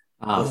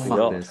 Ah, What have we fuck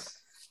got? this.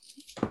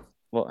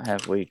 What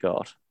have we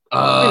got?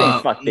 What do you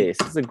mean, fuck this?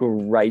 It's a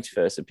great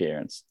first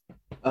appearance.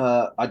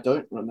 I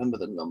don't remember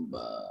the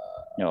number.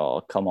 Oh,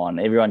 come on.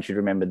 Everyone should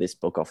remember this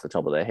book off the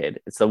top of their head.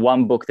 It's the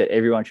one book that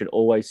everyone should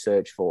always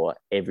search for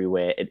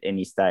everywhere at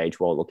any stage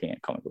while looking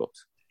at comic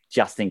books,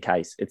 just in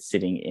case it's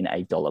sitting in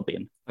a dollar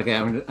bin. Okay,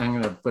 I'm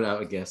gonna put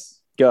out a guess.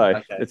 Go.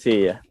 Okay. Let's hear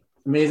you.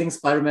 Amazing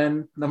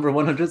Spider-Man number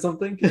 100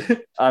 something.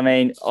 I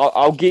mean,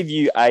 I'll give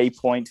you a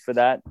point for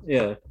that.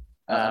 Yeah.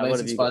 What Amazing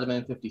have you got?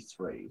 Spider-Man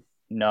 53.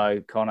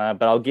 No, Connor,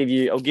 but I'll give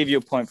you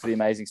a point for the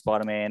Amazing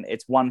Spider-Man.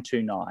 It's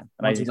 129.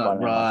 Amazing 129,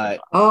 Spider-Man. right.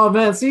 Oh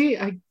man, see,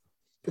 I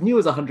knew it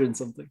was 100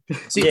 something.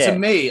 See, Yeah. to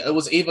me, it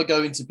was either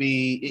going to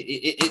be.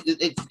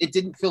 It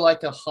didn't feel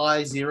like a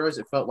high zeros.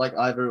 It felt like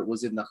either it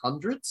was in the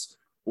hundreds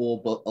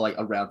or like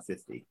around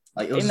 50.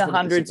 Like it was In just the one of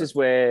hundreds two. is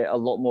where a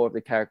lot more of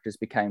the characters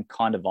became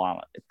kind of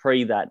violent.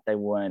 Pre that, they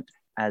weren't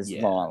as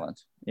Yeah. violent.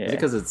 Is Yeah. it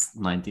because it's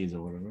 90s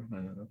or whatever? I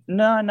don't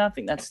know. No, I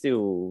think that's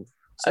still.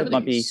 It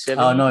might be 70s. 70s.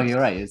 Oh no, you're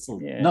right. It's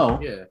Yeah. no.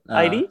 Yeah.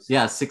 80s?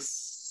 Yeah,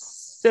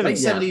 6.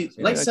 70s. Late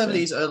okay.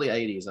 70s, early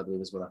 80s, I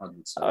believe is what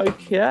 100s.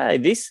 Okay,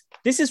 this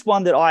is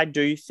one that I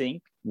do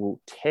think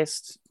will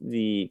test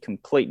the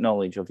complete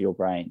knowledge of your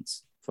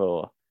brains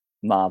for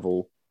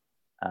Marvel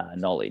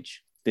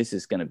knowledge. This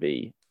is going to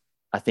be,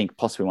 I think,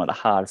 possibly one of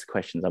the hardest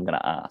questions I'm going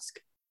to ask.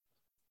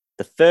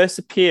 The first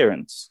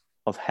appearance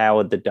of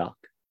Howard the Duck.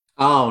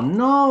 Oh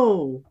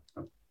no.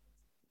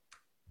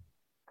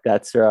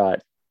 That's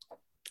right.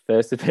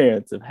 First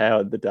appearance of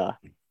Howard the Duck.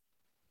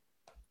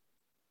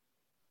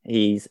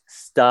 He's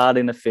starred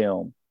in a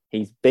film.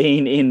 He's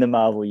been in the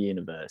Marvel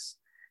Universe.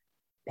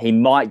 He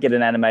might get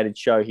an animated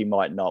show. He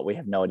might not. We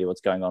have no idea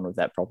what's going on with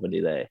that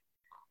property there.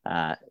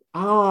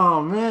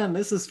 Oh man,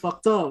 this is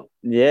fucked up.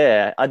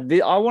 Yeah, I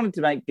wanted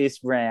to make this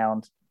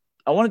round.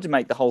 I wanted to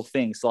make the whole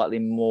thing slightly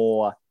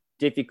more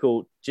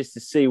difficult just to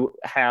see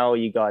how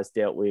you guys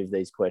dealt with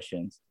these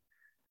questions.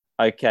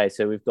 Okay,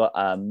 so we've got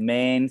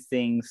Man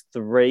Things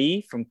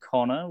 3 from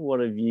Connor. What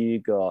have you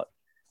got,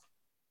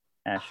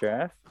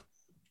 Ashraf?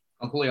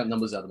 I'm pulling out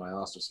numbers out of my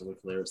ass just so we're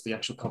clear. It's the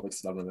actual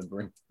comics that I'm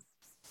remembering.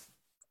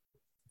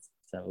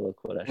 Let's have a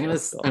look what I'm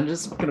Ashraf's got.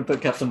 just gonna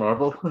put Captain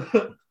Marvel.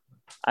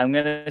 I'm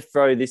going to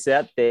throw this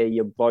out there.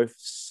 You're both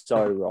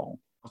so wrong.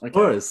 Of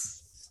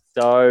course.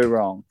 So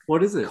wrong.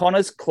 What is it?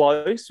 Connor's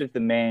close with the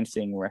Man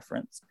Thing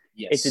reference.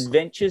 Yes. It's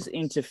Adventures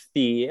into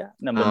Fear,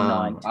 number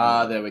 9.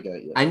 There we go.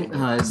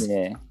 Yeah.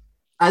 Yeah.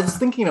 I was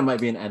thinking it might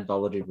be an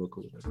anthology book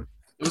or whatever.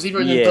 It was either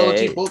an Yeah,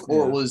 anthology book or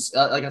yeah. it was,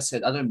 like I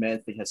said, I know Man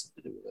Thing has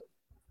something to do with it.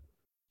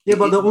 Yeah,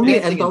 but the only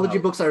Man Thing anthology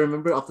and books I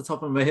remember off the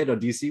top of my head are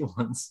DC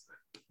ones.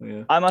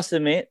 Yeah. I must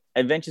admit,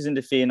 Adventures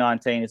into Fear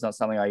 19 is not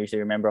something I usually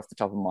remember off the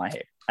top of my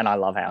head. And I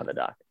love Howard the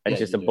Duck. It's Yeah,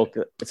 just you a do. book.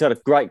 It's got a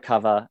great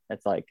cover.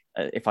 It's like,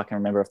 if I can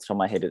remember off the top of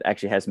my head, it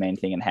actually has Man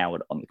Thing and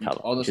Howard on the cover,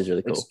 which Honestly, is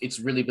really cool. it's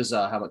really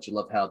bizarre how much you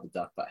love Howard the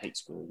Duck but hate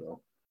Squirrel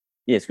Girl.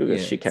 Yeah, it's good. Yeah,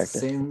 Shit character.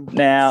 Same,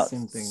 Now,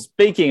 same thing.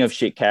 speaking of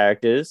shit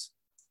characters,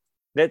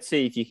 let's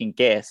see if you can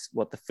guess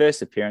what the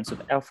first appearance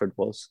of Alfred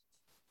was.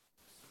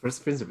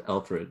 First Prince of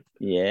Alfred.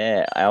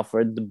 Yeah,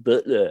 Alfred the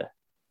Butler.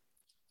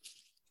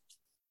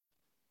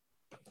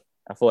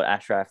 I thought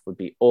Ashraf would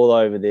be all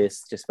over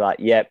this, just like,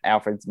 yep,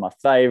 Alfred's my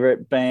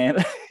favorite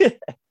band.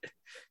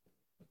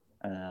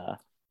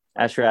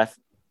 Ashraf,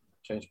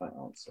 Change my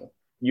answer.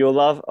 your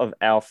love of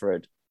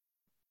Alfred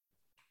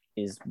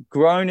is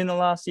grown in the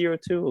last year or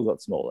two or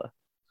got smaller?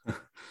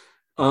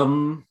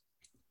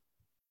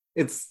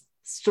 It's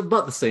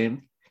about the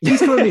same. He's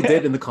currently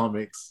dead in the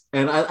comics,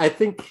 and I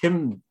think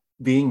him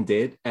being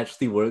dead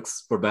actually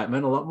works for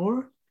Batman a lot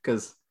more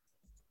because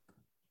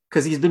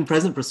he's been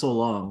present for so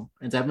long,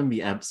 and to have him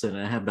be absent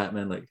and have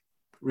Batman like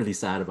really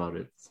sad about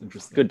it. It's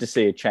interesting. Good to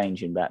see a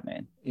change in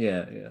Batman.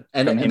 Yeah.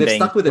 And From him they've being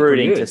stuck with it for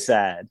brooding to years.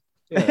 sad.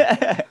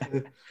 Yeah.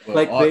 Well,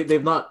 Like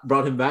they've not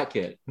brought him back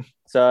yet.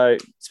 So,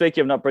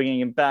 speaking of not bringing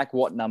him back,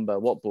 what number,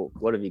 what book,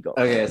 what have you got?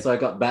 Okay, so I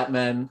got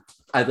Batman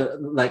either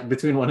like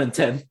between 1 and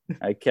 10.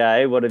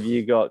 Okay, what have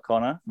you got,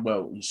 Connor?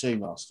 Well, you see,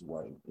 Master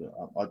Wayne,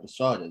 I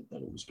decided that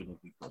it was going to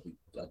be probably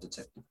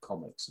Detective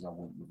Comics, and I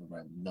went with a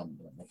random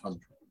number, 100.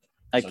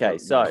 Okay,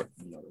 so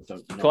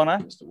Connor?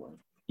 Mr. Wayne.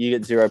 You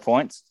get 0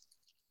 points.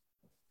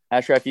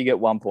 Ashraf, you get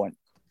 1 point.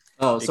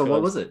 Oh, so what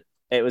Because- was it?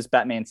 It was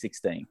Batman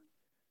 16.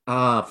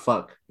 Ah,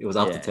 fuck. It was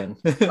after Yeah. 10.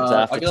 after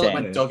I gotta let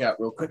 10. my dog out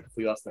real quick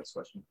before you ask the next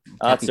question.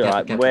 That's all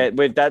right. Cappy.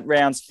 We're that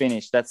round's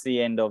finished. That's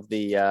the end of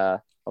the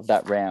of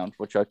that round,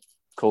 which I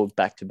called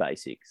back to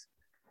basics.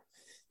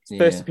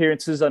 First Yeah.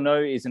 appearances, I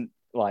know, isn't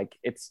like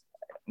it's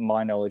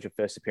my knowledge of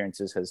first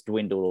appearances has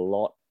dwindled a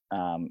lot.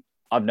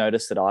 I've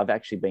noticed that I've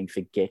actually been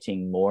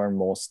forgetting more and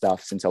more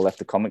stuff since I left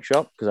the comic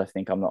shop because I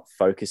think I'm not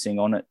focusing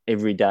on it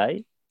every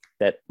day.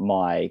 That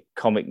my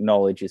comic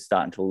knowledge is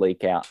starting to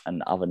leak out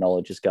and other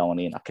knowledge is going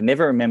in. I can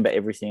never remember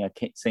everything. I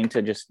can't seem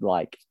to just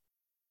like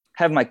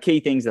have my key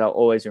things that I'll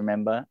always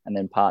remember, and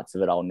then parts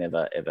of it I'll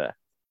never ever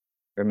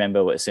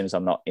remember as soon as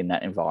I'm not in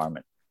that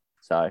environment.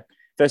 So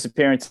first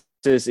appearances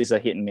is a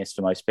hit and miss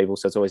for most people.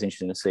 So it's always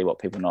interesting to see what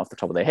people know off the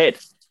top of their head.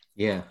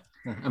 Yeah.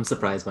 I'm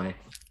surprised by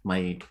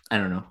my, I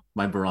don't know,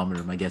 my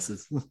barometer, my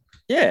guesses.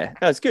 Yeah,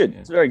 that's good. Yeah.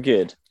 It's very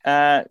good.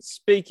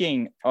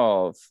 Speaking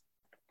of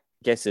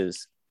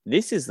guesses,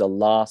 this is the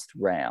last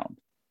round.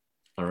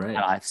 All right. And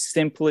I've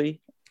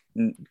simply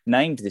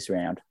named this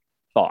round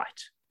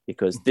Fight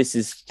because this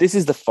is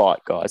the fight,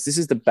 guys. This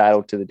is the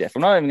battle to the death.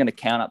 I'm not even going to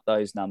count up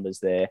those numbers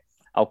there.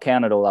 I'll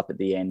count it all up at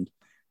the end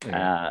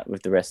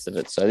with the rest of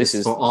it. So this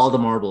is for all the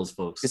marbles,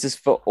 folks. This is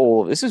for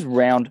all. This is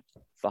round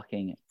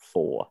fucking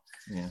 4.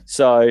 Yeah.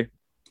 So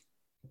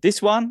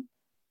this one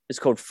is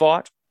called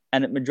Fight,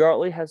 and it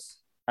majorly has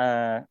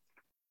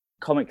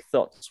comic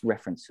thoughts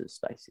references,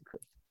 basically.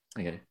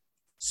 Okay.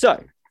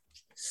 So,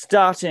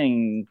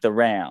 starting the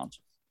round,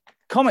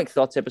 Comic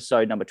Thoughts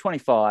episode number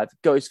 25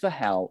 goes for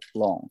how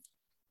long?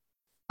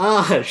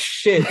 Ah,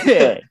 shit.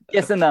 Yeah,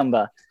 guess a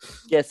number.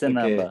 Guess a Okay.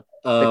 number.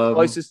 The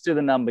closest to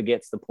the number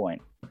gets the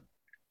point.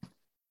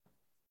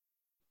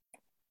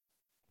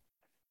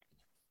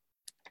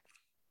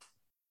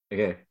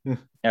 Okay.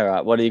 All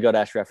right, what do you got,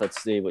 Ashraf?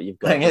 Let's see what you've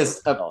got. Thing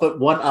is, I put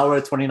 1 hour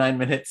 29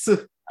 minutes.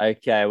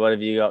 Okay, what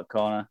have you got,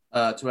 Connor?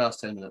 2 hours,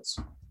 10 minutes.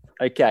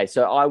 Okay,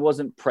 so I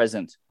wasn't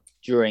present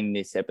during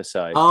this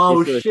episode.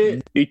 Oh, This was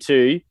shit. You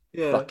two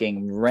Yeah.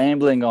 fucking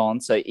rambling on.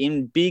 So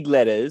in big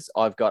letters,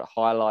 I've got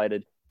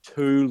highlighted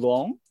too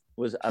long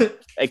was an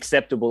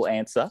acceptable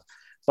answer,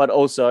 but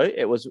also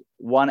it was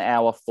 1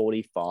 hour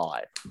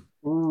 45.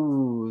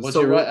 Ooh. Was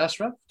so you right,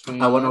 Ashraf?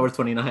 1 hour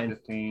 29.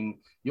 15.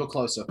 You're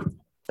closer.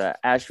 So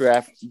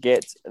Ashraf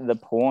gets the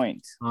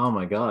point. Oh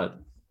my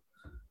god.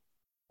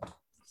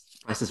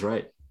 Price is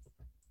right.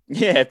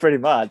 Yeah, pretty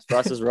much.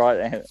 Bryce is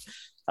right.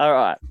 All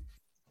right.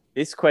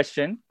 This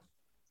question,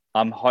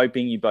 I'm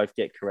hoping you both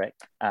get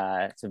correct.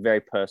 It's a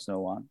very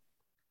personal one.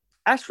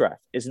 Ashraf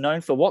is known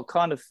for what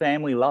kind of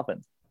family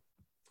loving?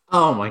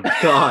 Oh my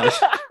gosh.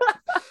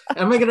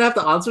 Am I gonna have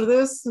to answer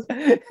this?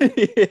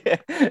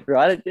 Yeah,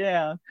 write it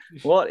down.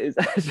 What is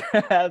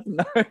Ashraf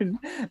known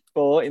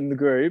for in the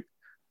group?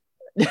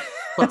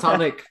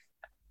 Platonic.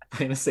 I'm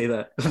gonna say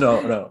that.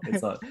 No,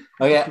 it's not.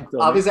 Okay, Platonic.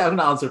 obviously I'm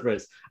gonna answer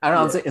first. I'm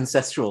gonna answer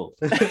incestual.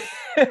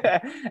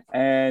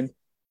 And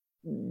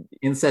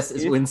Incest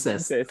is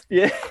incest.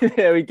 yeah,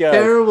 there we go.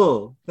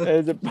 Terrible.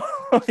 There's a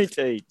point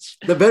each.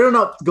 They better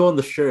not go on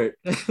the shirt.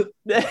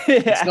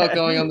 It's not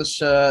going on the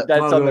shirt.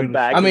 That's Not on the going-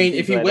 back. I mean, of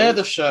if the you wear letter.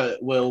 the shirt,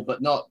 it will,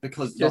 but not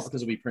because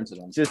it'll be printed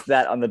on. Just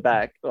that on the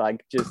back,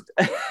 like just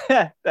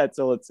that's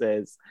all it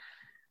says.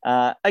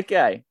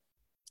 Okay,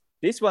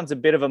 this one's a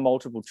bit of a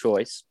multiple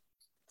choice.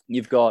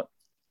 You've got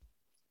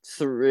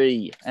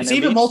 3, and It's it'll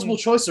be either multiple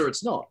interesting- choice or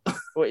it's not.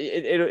 Well,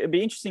 it'll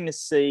be interesting to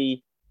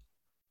see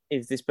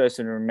if this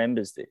person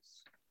remembers this.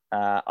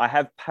 I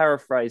have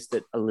paraphrased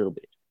it a little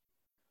bit.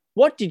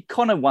 What did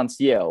Connor once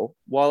yell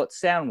while at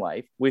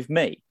Soundwave with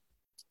me?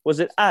 Was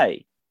it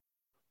A,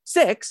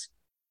 sex?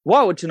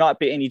 Why would tonight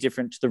be any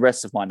different to the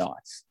rest of my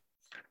nights?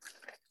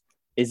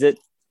 Is it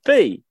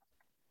B,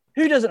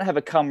 who doesn't have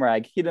a cum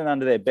rag hidden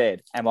under their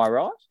bed? Am I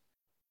right?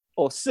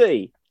 Or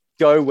C,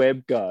 go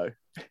Web go?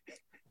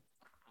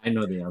 I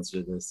know the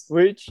answer to this.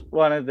 Which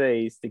one of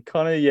these did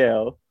Connor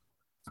yell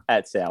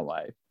at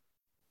Soundwave?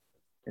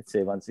 Let's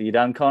see. Once you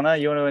done, Connor,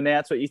 you want to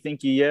announce what you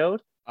think you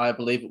yelled? I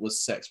believe it was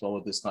sex. Why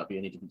would this not be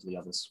any different to the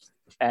others?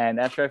 And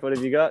Ashraf, what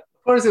have you got?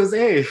 Of course, it was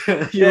A.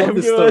 You love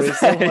this it story was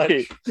so A. much.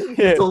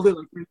 Yeah, You told it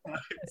like 3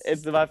 times.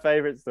 it's my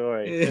favorite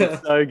story. Yeah.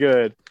 It's so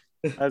good.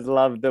 I just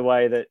love the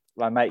way that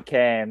my mate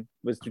Cam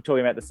was talking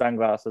about the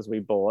sunglasses we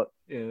bought.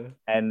 Yeah.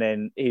 And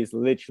then he's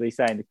literally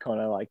saying to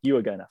Connor, like, you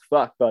are going to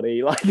fuck,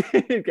 buddy. Like,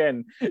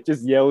 again,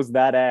 just yells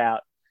that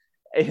out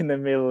in the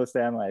middle of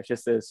Soundwave.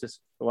 It's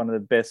just one of the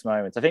best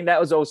moments. I think that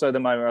was also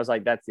the moment where I was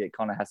like, that's it.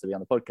 Connor has to be on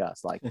the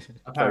podcast. Like,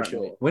 Apparently.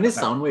 sure. When is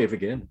Soundwave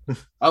again?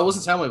 Oh, it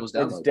wasn't Soundwave, it was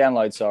it's download.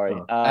 download, sorry.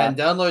 Oh. And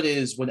download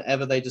is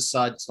whenever they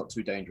decide it's not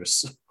too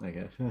dangerous.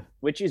 Okay.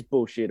 Which is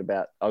bullshit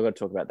about, I've got to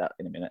talk about that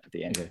in a minute at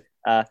the end.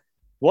 Okay.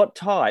 What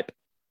type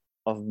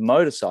of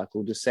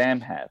motorcycle does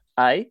Sam have?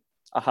 A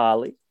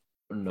Harley,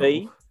 No.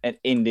 B, an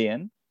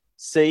Indian,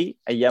 C,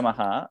 a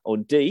Yamaha, or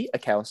D, a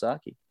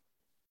Kawasaki?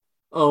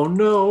 Oh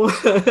no.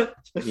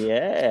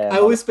 Yeah. I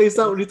always space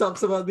out when he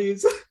talks about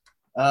these.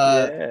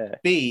 yeah.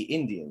 B,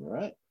 Indian,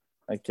 right?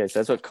 Okay, so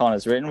that's what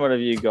Connor's written. What have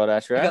you got, I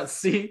Ashraf? got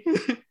C.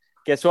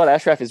 Guess what?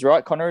 Ashraf is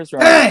right. Connor is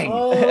wrong. Dang!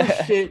 Oh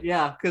shit!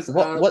 Yeah, because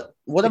What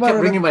I am I kept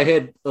ringing in remembering? my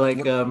head like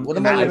What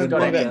in am I the Anna's Ivan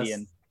got an podcast.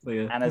 Indian. But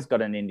yeah. Anna's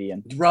got an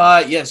Indian.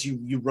 Right, yes,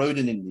 you rode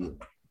an Indian.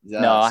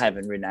 No, I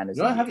haven't written Anna's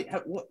No,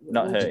 Indian.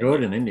 Not her. You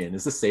wrote an Indian.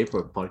 Is this safe for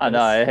a podcast? I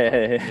know.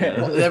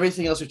 Yeah. What,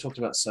 everything else we've talked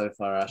about so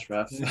far,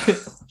 Ashraf.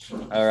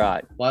 All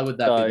right. Why would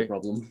that be So- the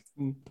problem?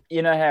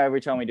 You know how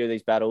every time we do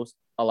these battles,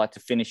 I like to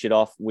finish it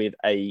off with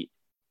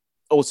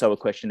also a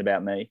question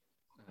about me.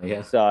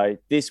 Yeah. So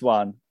this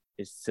one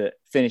is to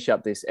finish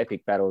up this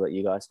epic battle that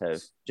you guys have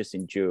just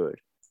endured.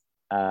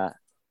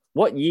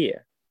 What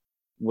year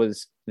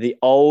was the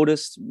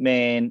oldest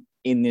man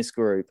in this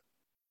group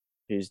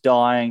who's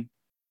dying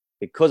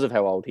because of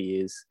how old he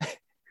is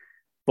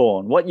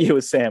born? What year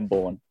was Sam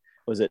born?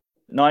 Was it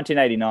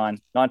 1989,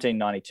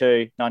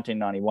 1992,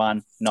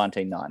 1991,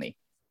 1990?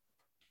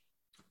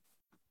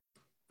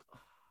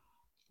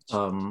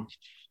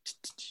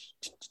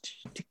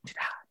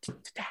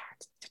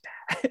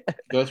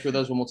 Go through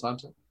those one more time,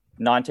 sir.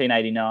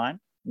 1989,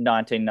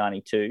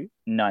 1992,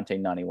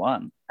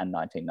 1991, and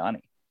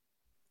 1990.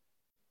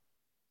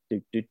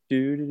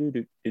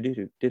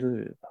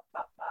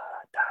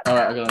 All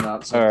right, I got an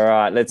answer. All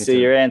right, let's see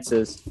your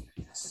answers.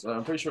 So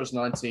I'm pretty sure it's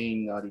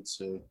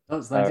 1992. That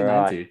was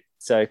 1990.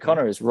 So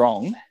Connor is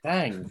wrong,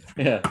 Dang.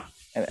 Yeah.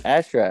 and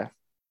Ashraf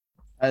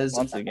Has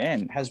once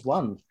again. has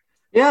won.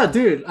 Yeah,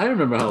 dude. I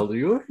remember how old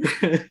you were.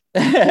 To be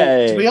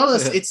Hey.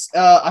 honest, it's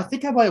I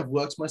think I might have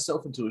worked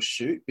myself into a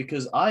shoot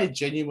because I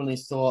genuinely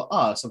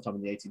thought, sometime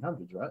in the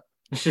 1800s, right?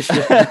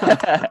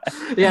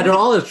 Yeah, they're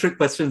all the trick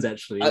questions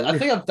actually. I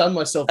think I've done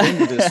myself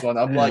into this one.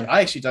 I'm like,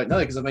 I actually don't know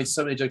because I've made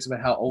so many jokes about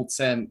how old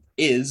Sam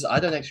is. I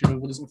don't actually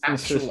remember what his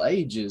actual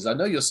age is. I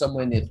know you're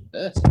somewhere near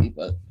 30,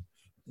 but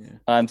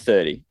I'm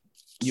 30.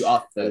 you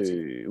are 30.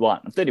 31.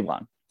 I'm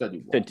 31.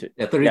 31. 32.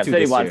 yeah, 32 Yeah,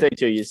 31, this year.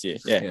 32 years here.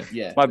 Yeah.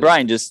 Yeah. My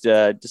brain just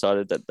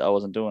decided that I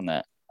wasn't doing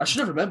that. I should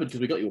have remembered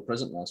because we got you a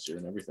present last year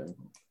and everything.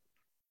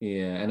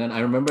 Yeah, and then I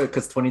remember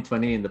because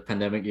 2020 in the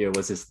pandemic year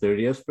was his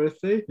 30th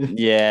birthday.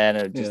 Yeah, and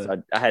it just Yeah.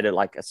 I had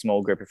a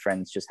small group of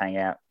friends just hang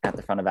out at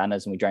the front of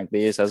Anna's and we drank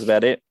beers. That was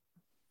about it.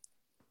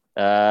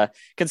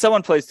 Can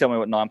someone please tell me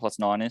what 9 plus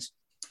 9 is?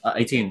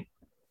 18.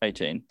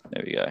 18.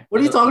 There we go.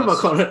 What are you talking about,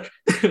 Connor?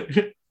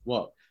 Did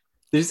What?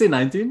 you say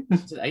 19?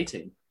 Is it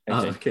 18?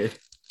 18. okay.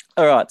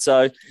 All right.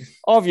 So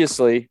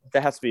obviously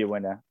there has to be a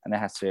winner and there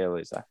has to be a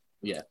loser.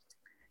 Yeah.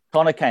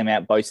 Connor came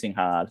out boasting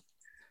hard,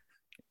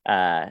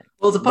 Well,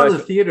 it's a part of the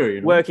theater, you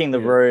know? working the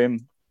Yeah.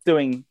 room,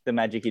 doing the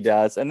magic he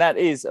does. And that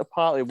is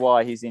partly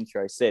why his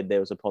intro said there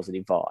was a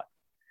positive vibe.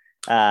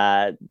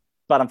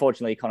 But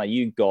unfortunately, Connor,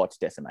 you got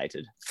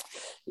decimated.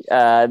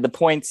 The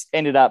points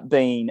ended up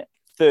being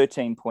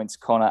 13 points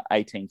Connor,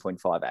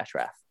 18.5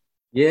 Ashraf.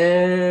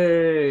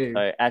 Yay!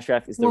 So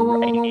Ashraf is the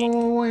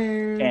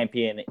reigning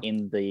champion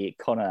in the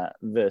Connor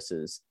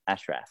versus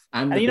Ashraf.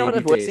 I'm And the you know what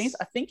the baby worst face. thing is?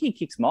 I think he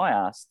kicks my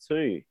ass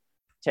too,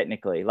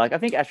 technically. Like, I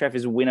think Ashraf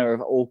is a winner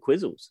of all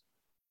quizzles.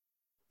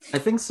 I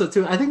think so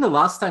too. I think the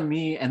last time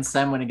me and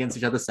Sam went against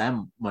each other,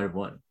 Sam might have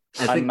won.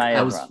 I think may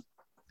have was, run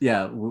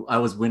yeah, I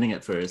was winning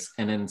at first,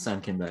 and then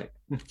Sam came back.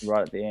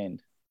 right at the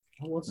end.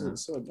 I wanted it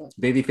so much.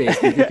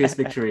 Babyface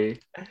victory.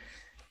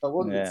 I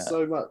wanted Yeah. it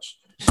so much.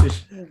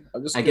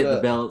 I'm just I get the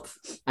gonna- belt.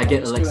 I get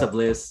just Alexa gonna-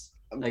 Bliss.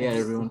 I get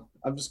everyone.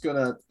 I'm just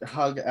gonna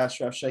hug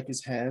Ashraf, shake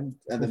his hand,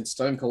 and then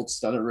Stone Cold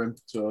stunner him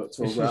to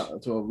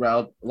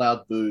a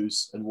loud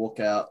booze and walk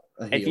out.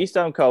 If you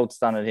Stone Cold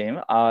stunned him,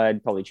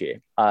 I'd probably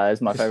cheer.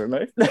 It's my favorite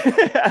move.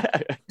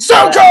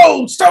 Stone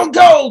Cold, Stone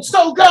Cold,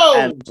 Stone Cold.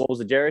 And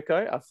Walls of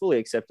Jericho are fully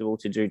acceptable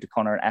to do to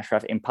Connor and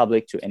Ashraf in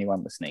public to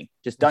anyone listening.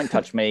 Just don't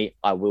touch me.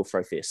 I will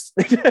throw fists.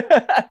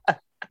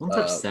 Don't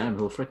touch Uh, Sam.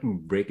 He'll freaking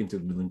break into a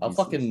million I'll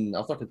pieces.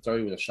 fucking throw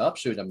you with a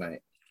sharpshooter, mate.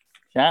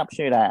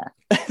 Sharpshooter.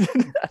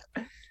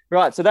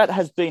 Right, so that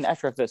has been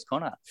Ashraf versus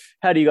Connor.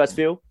 How do you guys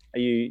feel? Are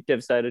you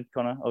devastated,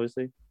 Connor?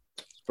 Obviously,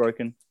 it's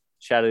broken,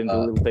 shattered into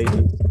little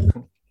pieces.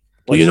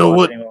 Well, you know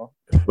what? Anymore?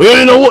 Well,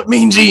 you know what,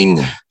 Mean Gene?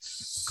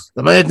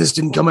 The madness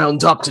didn't come out on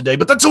top today,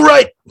 but that's all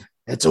right.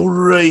 It's all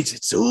right.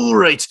 It's all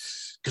right.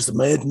 Because the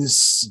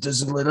madness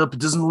doesn't let up. It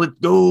doesn't let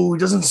go. It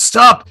doesn't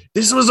stop.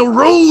 This was a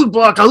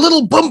roadblock, a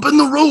little bump in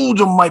the road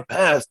on my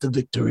path to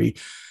victory.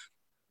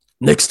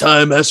 Next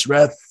time,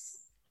 Ashraf.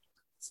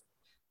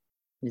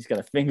 He's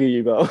gonna finger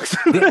you both.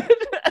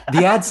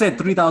 The ad said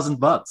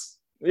 $3,000.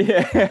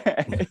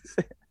 Yeah,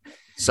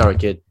 Sorry,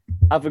 kid.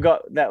 I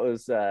forgot that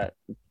was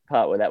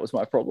part where that was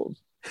my problem.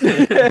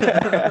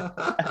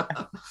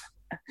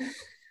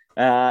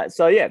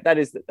 So yeah, that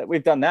is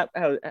we've done that.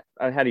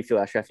 How do you feel,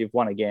 Ashraf? You've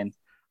won again.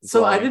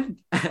 So Why? I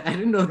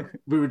didn't know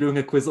we were doing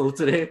a quiz all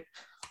today.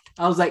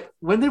 I was like,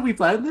 when did we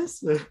plan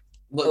this?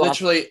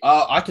 Literally,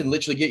 I can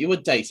literally get you a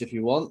date if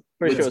you want.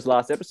 Pretty sure it was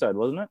last episode,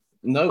 wasn't it?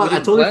 No, Fuck, we I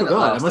didn't totally plan it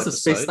forgot. I last must have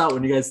spaced episode. out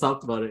when you guys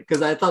talked about it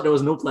because I thought there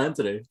was no plan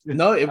today.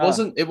 No, it Ah.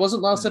 wasn't. It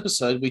wasn't last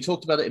episode. We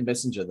talked about it in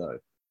Messenger though.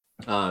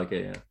 Oh,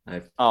 okay, yeah.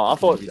 I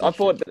thought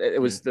that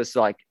it was just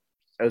like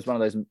it was one of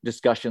those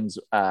discussions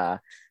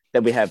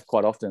that we have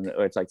quite often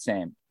where it's like,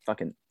 Sam,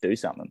 fucking do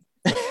something.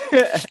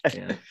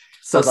 Yeah.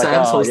 So was like,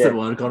 Sam's oh, hosted yeah.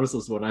 one, Connor's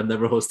hosted one. I've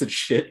never hosted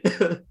shit.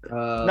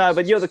 No,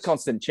 but you're the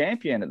constant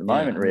champion at the Yeah,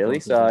 moment, I'm the really.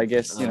 constant So I champion.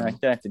 guess you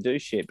don't have to do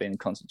shit being a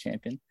constant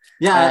champion.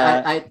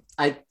 Yeah,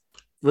 I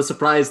was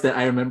surprised that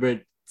I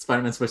remembered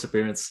Spider-Man's first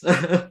appearance.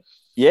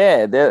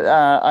 Yeah,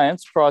 I am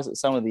surprised at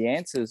some of the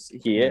answers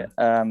here.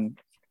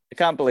 I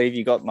can't believe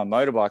you got my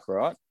motorbike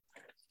right.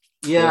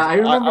 Yeah, I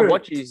remember. I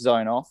watch you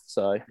zone off,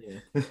 so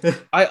Yeah.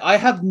 I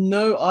have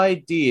no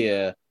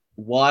idea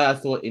why I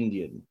thought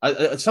Indian.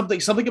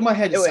 Something in my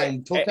head is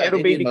saying talk about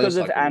it'll be Indian because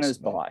of motorcycle Anna's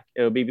recently. bike.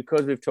 It'll be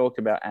because we've talked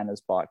about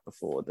Anna's bike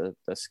before,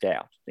 the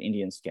Scout, the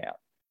Indian Scout.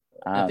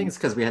 I think it's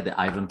because we had the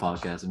Ivan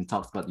podcast and we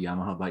talked about the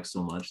Yamaha bike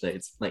so much that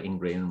it's like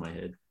ingrained in my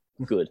head.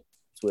 Good.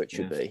 That's where it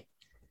should be.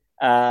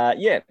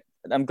 Yeah,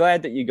 I'm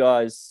glad that you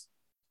guys,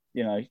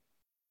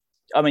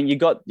 I mean, you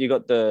got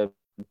the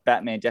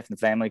Batman Death in the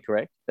Family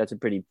correct. That's a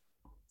pretty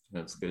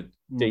That's good.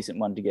 decent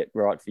one to get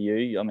right for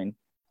you. I mean,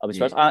 I was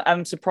surprised.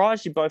 I'm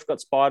surprised you both got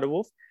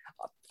Spider-Wolf.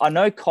 I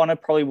know Connor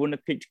probably wouldn't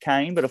have picked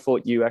Kane, but I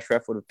thought you,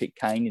 Ashraf, would have picked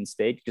Kane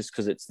instead, just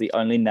because it's the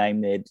only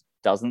name that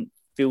doesn't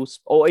feel,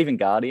 or even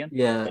Guardian.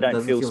 Yeah, They don't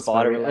doesn't feel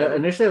spider-related.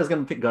 Initially, I was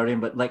gonna pick Guardian,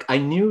 but like I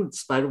knew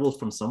Spider-Wolf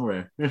from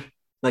somewhere.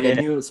 I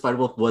knew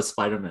Spider-Wolf was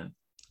Spider-Man.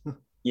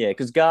 Yeah,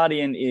 because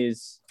Guardian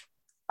is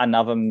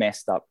another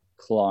messed up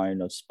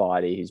clone of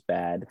Spidey who's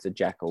bad. It's a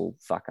jackal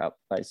fuck up,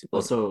 basically.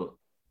 Also,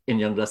 in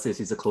Young Justice,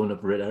 he's a clone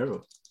of Red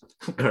Arrow.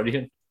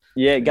 Guardian.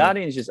 Yeah,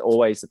 Guardian's just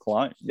always the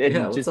clone.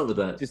 Yeah, what's up with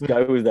that? Just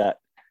go with that.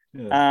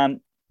 Yeah,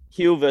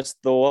 Hugh versus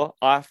Thor.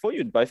 I thought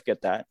you'd both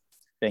get that,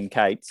 being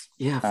Kate's.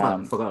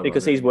 forgot about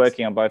because that. he's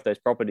working on both those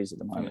properties at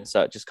the moment,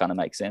 so it just kind of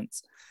makes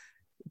sense.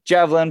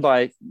 Javelin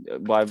by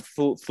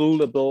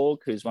Fullerborg,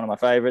 who's one of my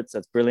favorites.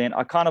 That's brilliant.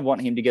 I kind of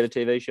want him to get a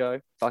TV show.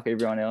 Fuck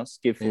everyone else.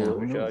 Give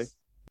Fuller a show.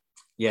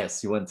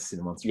 Yes, you went to see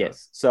the Monster.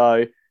 Yes.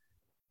 So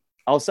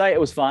I'll say it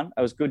was fun.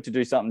 It was good to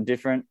do something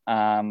different.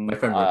 My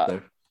friend worked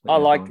there. I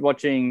liked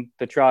watching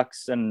the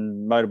trucks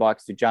and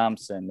motorbikes do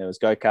jumps, and there was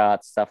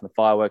go-karts stuff, and the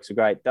fireworks were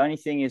great. The only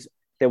thing is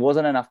there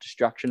wasn't enough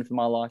destruction for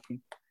my liking.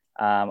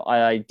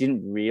 I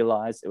didn't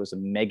realize it was a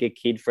mega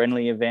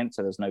kid-friendly event,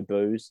 so there's no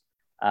booze.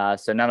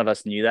 So none of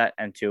us knew that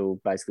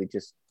until basically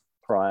just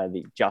prior the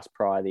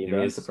You're event.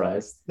 really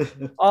surprised.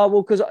 Oh,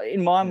 well, because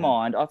in my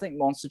mind, I think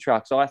monster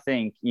trucks, I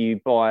think you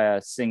buy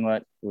a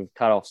singlet with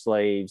cut off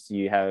sleeves,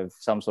 you have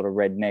some sort of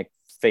redneck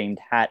themed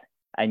hat,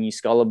 and you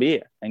scull a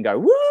beer and go,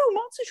 woo,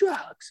 monster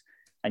trucks.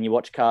 And you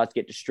watch cars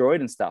get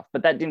destroyed and stuff.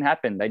 But that didn't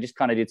happen. They just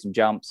kind of did some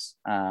jumps.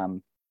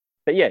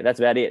 But yeah, that's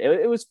about it.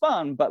 It was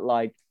fun, but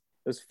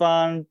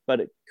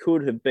it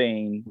could have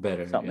been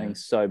Better, something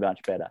so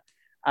much better.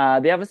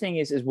 The other thing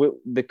is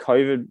the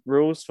COVID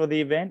rules for the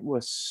event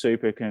were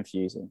super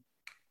confusing.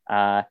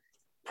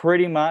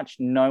 Pretty much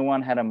no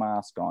one had a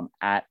mask on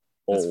at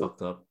all. That's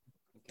fucked up.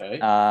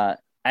 Okay.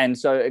 And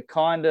so it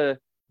kind of,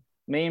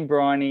 me and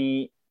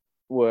Bryony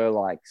were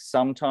like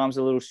sometimes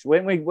a little,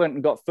 when we went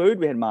and got food,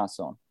 we had masks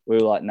on. We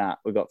were like, nah,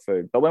 we got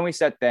food. But when we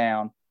sat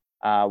down,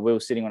 we were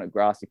sitting on a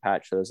grassy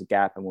patch, so there was a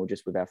gap, and we were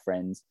just with our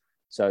friends.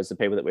 So it's the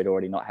people that we'd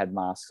already not had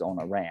masks on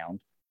around.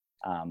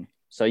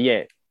 So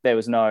yeah, there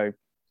was no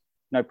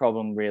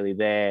problem really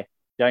there.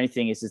 The only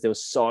thing is there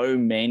was so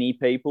many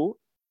people.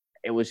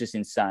 It was just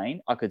insane.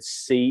 I could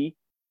see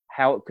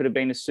how it could have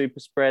been a super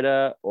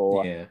spreader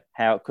or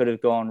how it could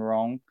have gone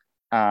wrong.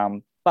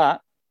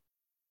 But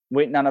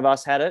none of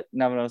us had it.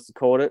 None of us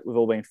caught it. We've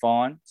all been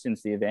fine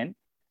since the event.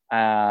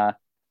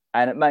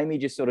 And it made me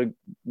just sort of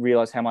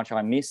realize how much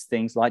I miss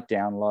things like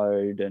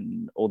Download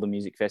and all the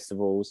music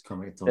festivals.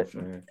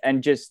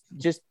 And just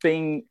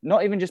being,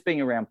 not even just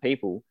being around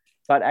people,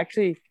 but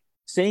actually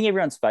seeing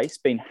everyone's face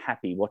being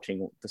happy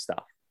watching the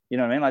stuff. You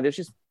know what I mean? Like there's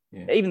just,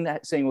 even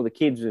that, seeing all the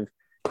kids with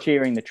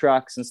cheering the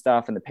trucks and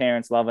stuff and the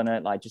parents loving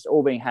it, like just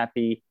all being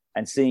happy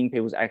and seeing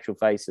people's actual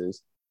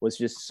faces was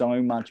just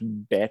so much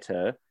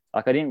better.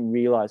 Like I didn't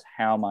realize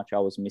how much I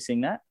was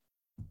missing that,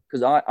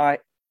 because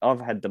I've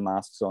had the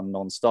masks on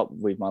nonstop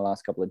with my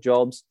last couple of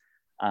jobs.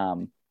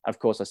 Of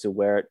course, I still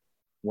wear it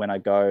when I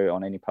go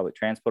on any public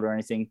transport or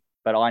anything,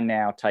 but I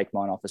now take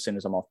mine off as soon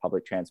as I'm off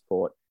public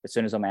transport. As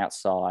soon as I'm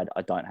outside,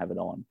 I don't have it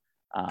on.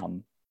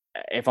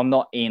 If I'm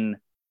not in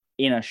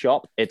a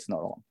shop, it's not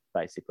on,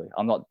 basically.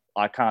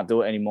 I can't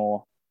do it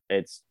anymore.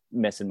 It's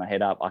messing my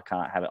head up. I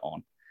can't have it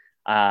on.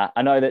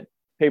 I know that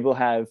people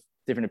have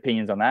different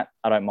opinions on that.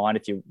 I don't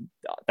mind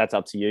that's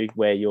up to you.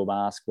 Wear your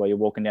mask while you're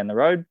walking down the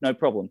road, no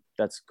problem.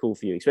 That's cool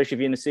for you, especially if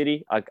you're in the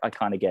city. I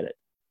kind of get it,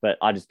 but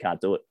I just can't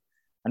do it.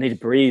 I need to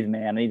breathe,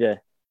 man. I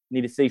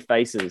need to see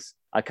faces.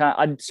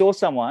 I saw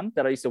someone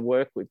that I used to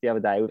work with the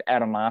other day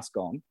without a mask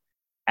on,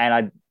 and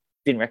I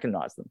didn't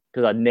recognize them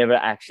because I'd never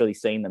actually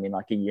seen them in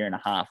like a year and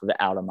a half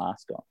without a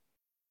mask on.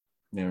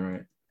 Yeah,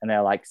 right. And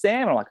they're like,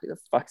 Sam. I'm like, who the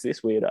fuck's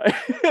this weirdo?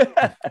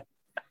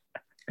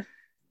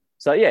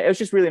 So yeah, it was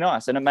just really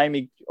nice. And it made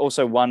me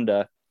also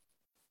wonder,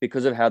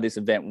 because of how this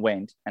event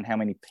went and how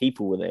many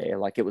people were there,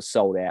 like it was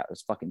sold out. It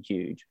was fucking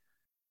huge.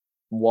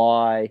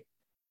 Why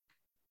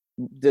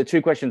the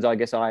two questions I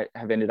guess I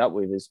have ended up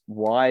with is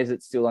why is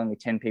it still only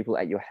 10 people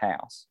at your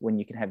house when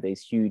you can have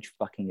these huge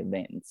fucking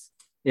events?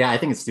 Yeah, I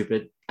think it's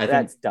stupid.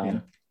 That's dumb.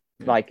 Yeah.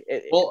 Like,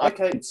 Well,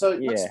 okay, so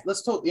yeah.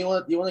 let's talk. You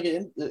want to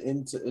get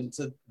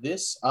into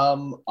this?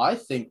 I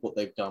think what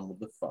they've done with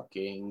the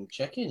fucking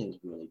check-in is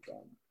really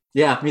dumb.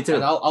 Yeah, me too.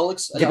 And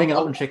Giving up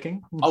I'll, and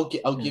checking. I'll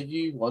Yeah. give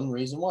you one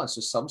reason why. So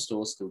some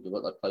stores still do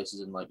it, like places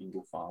in like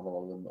Ingle Farm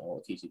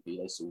or TTP,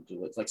 they still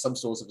do it. It's like some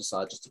stores have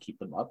decided just to keep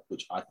them up,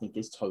 which I think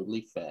is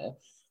totally fair.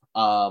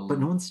 But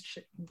no one's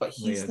checking. But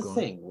here's the go on.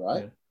 thing,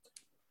 right?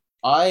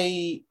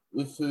 Yeah.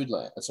 With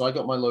Foodland, so I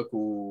got my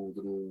local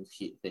little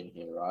hit thing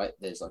here, right?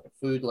 There's like a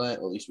Foodland,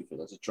 or at least we feel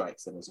there's a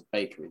Drake's, then there's a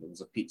bakery, then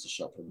there's a pizza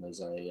shop, and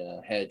there's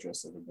a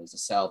hairdresser, then there's a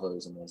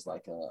Salvos, and there's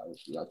like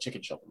a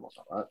chicken shop and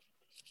whatnot, right?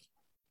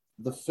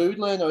 The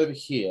Foodland over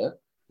here,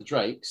 the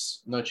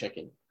Drake's, no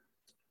check-in.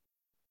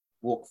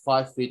 Walk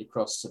 5 feet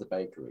across to the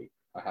bakery,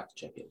 I have to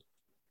check in.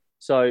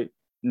 So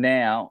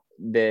now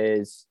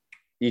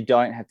you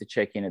don't have to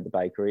check in at the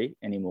bakery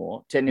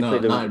anymore. Technically,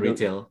 not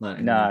retail.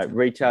 No,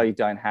 retail you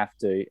don't have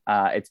to.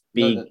 It's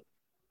big.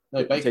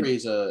 No, bakery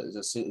is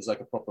like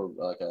a proper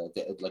like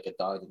a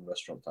dining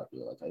restaurant type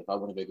deal. Like if I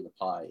want to go get a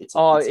pie,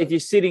 if you're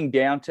sitting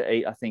down to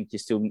eat, I think you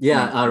still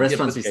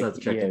restaurants you still have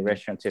to check in. Yeah,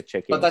 restaurants have to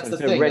check in. But that's the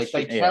thing.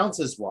 They count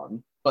as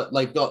one, but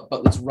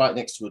it's right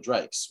next to a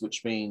Drake's,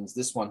 which means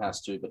this one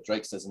has to, but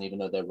Drake's doesn't even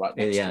know they're right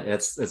next to it. Yeah,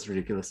 that's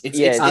ridiculous.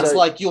 It's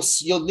like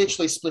you're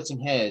literally splitting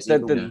hairs. You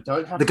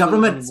don't have the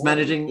government's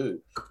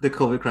managing the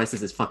COVID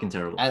crisis is fucking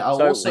terrible. And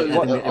I'll also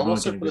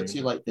put it to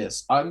you like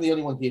this: I'm the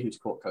only one here who's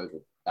caught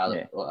COVID out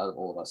of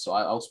all of us, so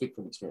I'll speak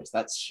from experience.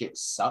 That shit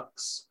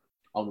sucks.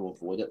 I want to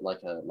avoid it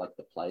like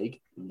the plague,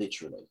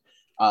 literally.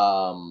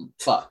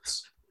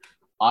 But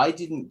I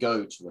didn't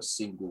go to a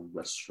single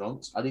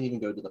restaurant. I didn't even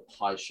go to the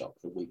pie shop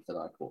the week that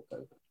I caught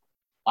COVID.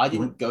 I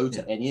didn't go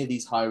to any of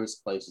these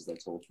high-risk places they're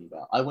talking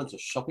about. I went to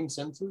shopping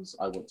centers.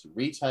 I went to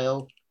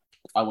retail.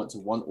 I went to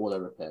one auto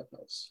repair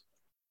place.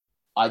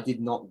 I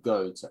did not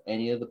go to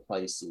any of the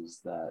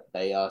places that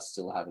they are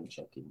still having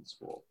check-ins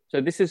for. So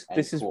this is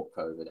caught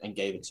COVID and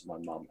gave it to my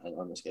mum and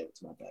almost gave it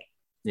to my dad.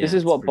 Yeah, this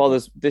is what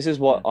bothers. This is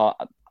what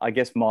I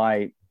guess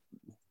my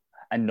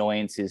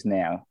annoyance is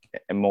now,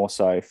 and more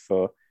so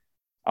for.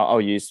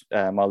 I'll use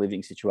my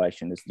living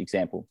situation as an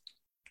example.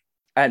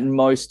 At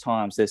most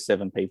times, there's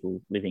 7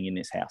 people living in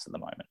this house at the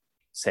moment.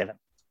 7.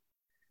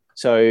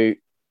 So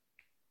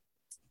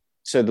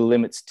the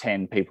limit's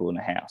 10 people in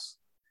the house.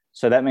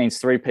 So that means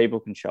 3 people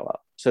can show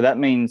up. So that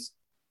means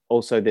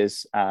also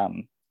there's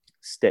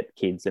step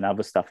kids and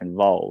other stuff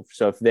involved.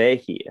 So if they're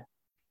here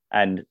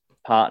and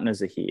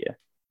partners are here,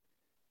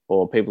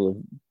 or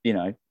people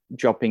are,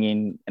 dropping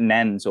in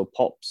nans or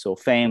pops or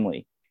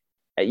family,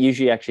 it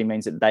usually actually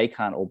means that they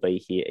can't all be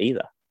here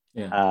either.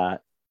 Yeah.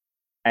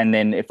 And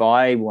then if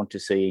I want to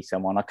see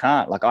someone, I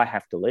can't. Like, I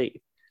have to leave.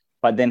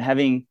 But then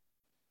having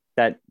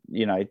that,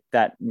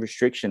 that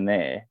restriction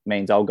there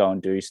means I'll go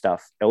and do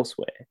stuff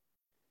elsewhere.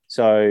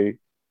 So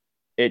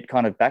it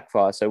kind of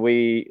backfires. So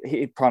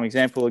prime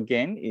example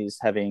again is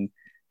having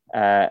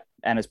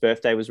Anna's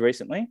birthday was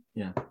recently.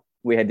 Yeah.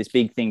 We had this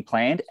big thing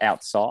planned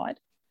outside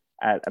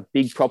at a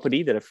big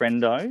property that a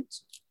friend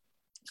owns,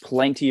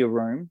 plenty of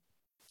room,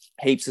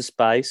 heaps of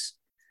space.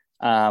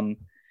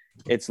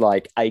 It's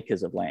like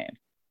acres of land.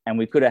 And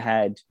we could have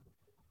had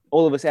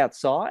all of us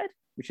outside,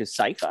 which is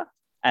safer,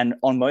 and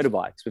on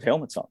motorbikes with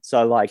helmets on.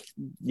 So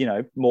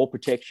more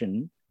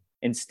protection.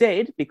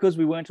 Instead, because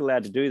we weren't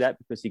allowed to do that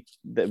because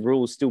the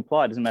rules still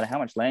apply, it doesn't matter how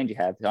much land you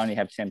have, you only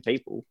have 10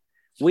 people.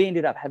 We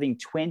ended up having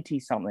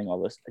 20-something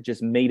of us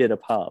just meet at a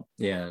pub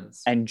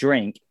and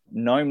drink,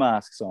 no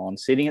masks on,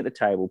 sitting at the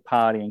table,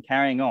 partying,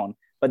 carrying on.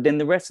 But then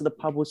the rest of the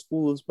pub was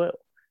full as well.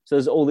 So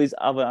there's all these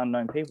other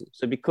unknown people.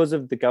 So because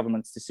of the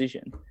government's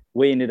decision,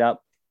 we ended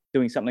up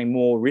doing something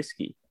more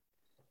risky.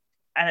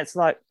 And it's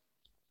like,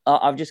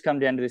 I've just come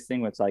down to this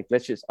thing where it's like, I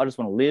just want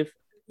to live.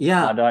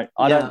 Yeah.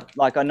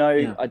 I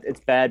know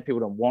it's bad. People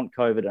don't want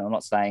COVID. And I'm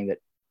not saying that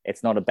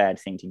it's not a bad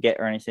thing to get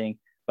or anything,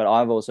 but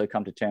I've also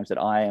come to terms that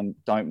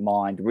don't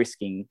mind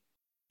risking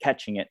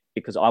catching it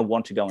because I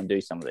want to go and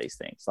do some of these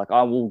things. Like,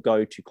 I will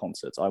go to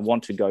concerts. I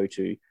want to go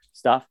to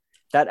stuff.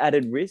 That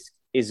added risk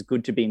is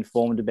good to be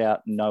informed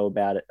about, know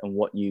about it,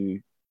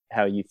 and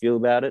how you feel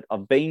about it.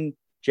 I've been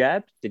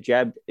jabbed. The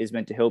jab is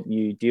meant to help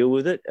you deal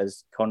with it.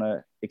 As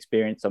Connor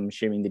experienced, I'm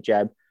assuming the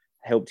jab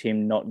helped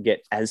him not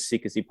get as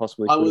sick as he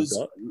possibly could have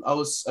got. I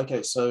was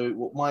okay. So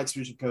what my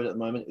experience with COVID at the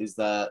moment is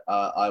that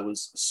I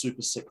was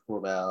super sick for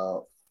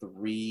about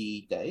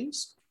 3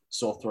 days,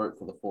 sore throat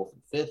for the 4th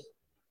and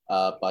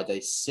 5th. By day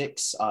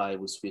 6, I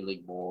was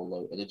feeling more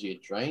low energy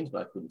and drained,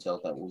 but I couldn't tell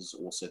if that was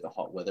also the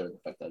hot weather and the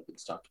fact that I'd been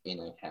stuck in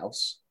a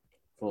house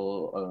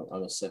for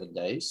almost 7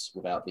 days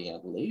without being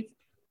able to leave.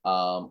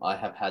 I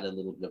have had a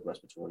little bit of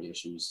respiratory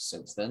issues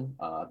since then,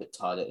 a bit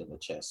tighter in the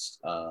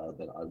chest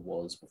than I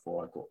was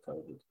before I got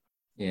COVID.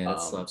 Yeah,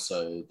 it sucks.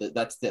 So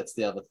that's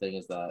the other thing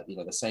is that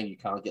they're saying you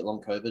can't get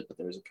long COVID, but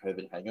there is a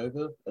COVID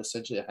hangover,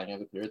 essentially a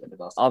hangover period that could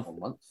last a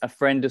month. A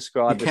friend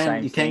described the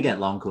same. You can get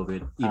long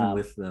COVID even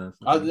with the.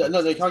 No,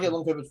 you can't get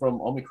long COVID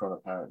from Omicron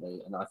apparently,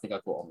 and I think I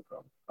caught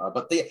Omicron.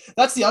 But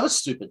that's the other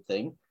stupid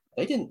thing.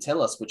 They didn't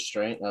tell us which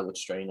strain of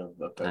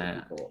COVID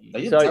we caught.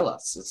 They didn't tell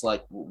us. It's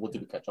like, what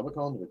did we catch?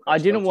 Omicron? I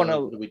didn't want to.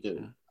 What did we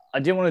do? I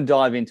didn't want to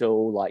dive into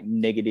all like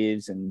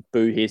negatives and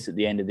boo hiss at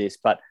the end of this,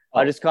 but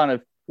I just kind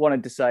of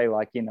wanted to say,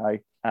 like,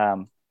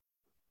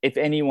 if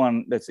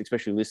anyone that's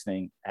especially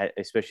listening,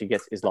 especially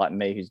is like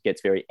me, who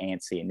gets very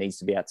antsy and needs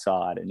to be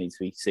outside and needs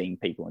to be seeing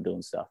people and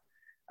doing stuff,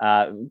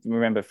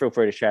 remember, feel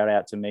free to shout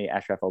out to me,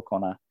 Ashraf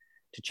O'Connor,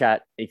 to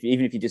chat.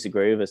 Even if you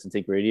disagree with us and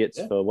think we're idiots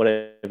for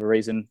whatever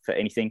reason, for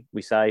anything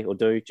we say or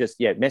do, just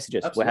message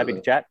us. Absolutely. We're happy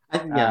to chat.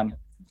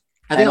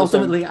 I think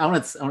ultimately, I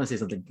want to say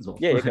something as well.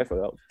 Yeah, go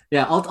for it.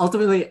 Yeah,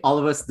 ultimately, all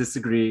of us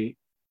disagree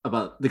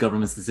about the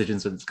government's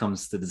decisions when it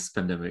comes to this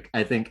pandemic.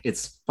 I think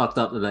it's fucked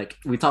up. Like,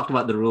 we talked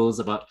about the rules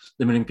about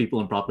limiting people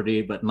and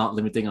property, but not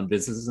limiting on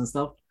businesses and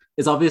stuff.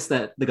 It's obvious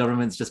that the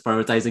government's just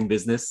prioritizing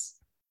business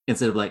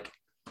instead of like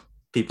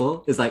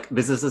people. It's like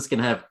businesses can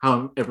have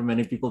however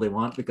many people they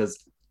want because,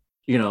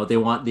 they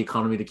want the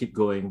economy to keep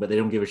going, but they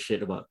don't give a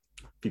shit about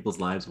people's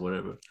lives or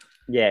whatever.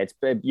 Yeah, it's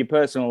your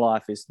personal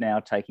life is now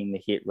taking the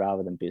hit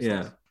rather than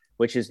business,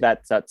 which is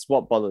that's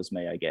what bothers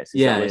me, I guess.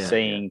 We're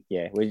seeing,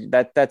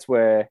 that's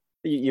where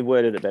you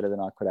worded it better than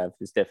I could have.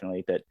 Is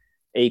definitely that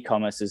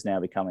e-commerce is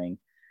now becoming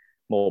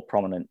more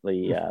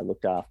prominently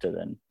looked after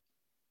than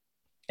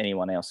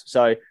anyone else.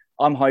 So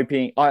I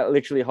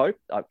literally hope,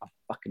 I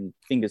fucking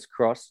fingers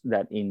crossed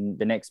that in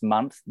the next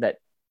month that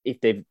if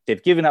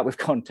they've given up with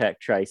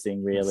contact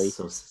tracing, really,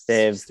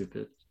 they've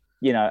stupid.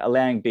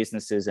 Allowing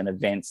businesses and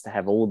events to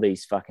have all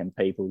these fucking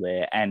people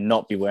there and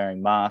not be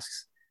wearing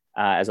masks,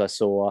 as I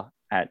saw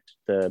at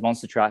the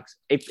monster trucks.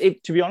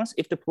 If to be honest,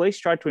 if the police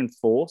tried to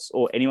enforce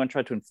or anyone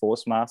tried to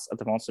enforce masks at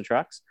the monster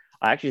trucks,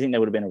 I actually think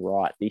there would have been a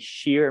riot. The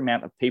sheer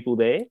amount of people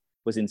there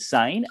was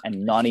insane,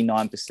 and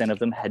 99% of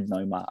them had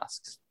no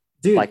masks.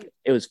 Dude, like,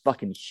 it was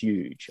fucking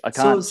huge. I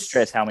can't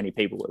stress how many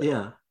people were there.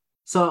 Yeah.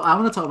 So I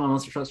want to talk about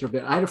monster trucks for a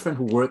bit. I had a friend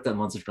who worked at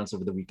monster trucks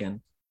over the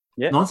weekend.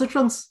 Yeah. Monster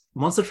Trucks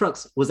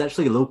was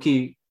actually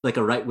low-key like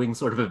a right-wing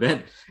sort of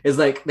event. It's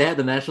like they had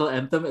the national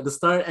anthem at the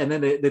start, and then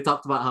they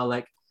talked about how,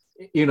 like,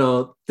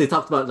 they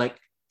talked about like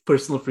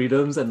personal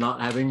freedoms and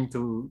not having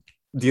to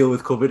deal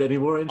with COVID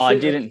anymore. And shit. I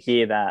didn't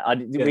hear that.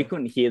 We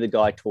couldn't hear the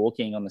guy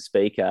talking on the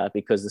speaker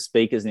because the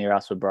speakers near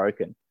us were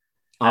broken.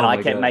 And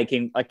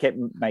I kept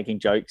making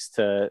jokes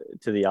to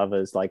the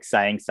others, like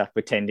saying stuff,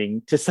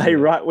 pretending to say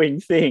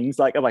right-wing things.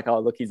 Like, I'm like, oh,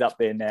 look, he's up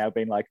there now,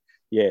 being like,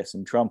 yes,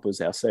 and Trump was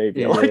our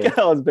savior. I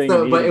was being.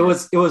 But it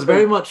was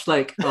very much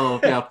like, oh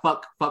yeah,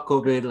 fuck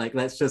COVID. Like,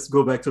 let's just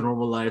go back to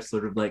normal life,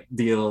 sort of like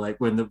deal. Like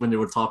when they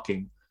were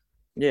talking.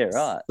 Yeah,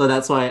 right. So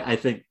that's why I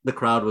think the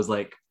crowd was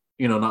like,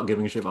 not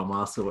giving a shit about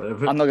masks or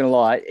whatever. I'm not gonna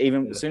lie.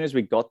 Even as soon as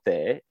we got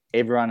there,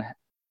 everyone,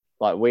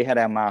 like, we had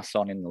our masks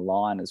on in the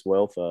line as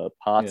well for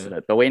parts of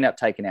it, but we ended up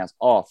taking ours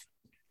off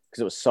because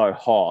it was so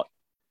hot.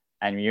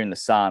 And you're in the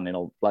sun in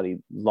a bloody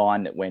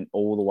line that went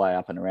all the way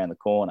up and around the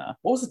corner.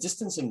 What was the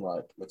distancing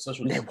like?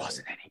 Social distancing? There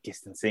wasn't any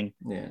distancing.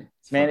 Yeah,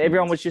 man,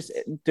 everyone was just,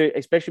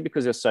 especially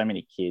because there's so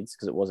many kids,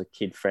 because it was a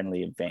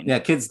kid-friendly event. Yeah,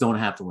 kids don't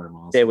have to wear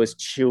masks. There was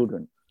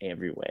children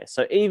everywhere.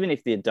 So even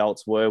if the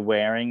adults were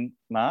wearing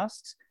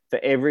masks, for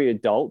every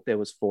adult, there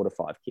was 4 to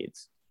 5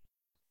 kids.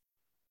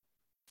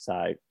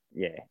 So,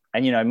 yeah.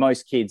 And,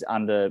 most kids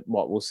under,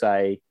 what we'll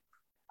say,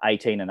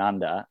 18 and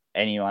under,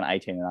 anyone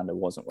 18 and under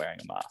wasn't wearing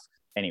a mask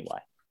anyway.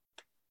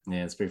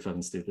 Yeah, it's pretty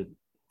fucking stupid.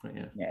 But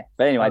yeah.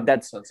 But anyway,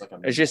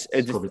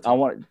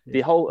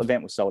 the whole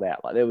event was sold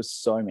out. Like, there was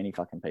so many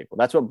fucking people.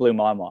 That's what blew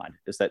my mind,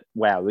 is that,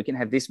 wow, we can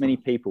have this many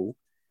people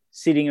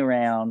sitting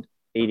around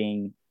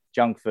eating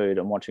junk food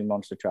and watching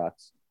monster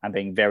trucks and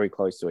being very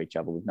close to each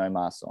other with no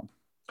masks on.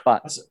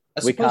 But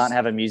we can't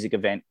have a music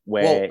event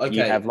where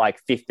you have like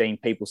 15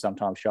 people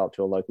sometimes show up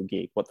to a local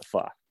gig. What the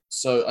fuck?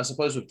 So I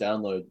suppose with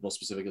Download, more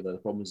specifically, the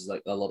problem is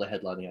like a lot of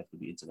headlining have to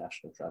be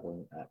international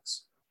traveling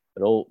acts.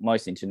 But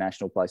most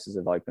international places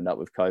have opened up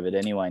with COVID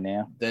anyway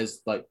now.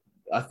 There's like,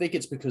 I think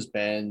it's because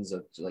bands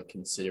are like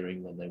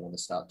considering when they want to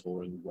start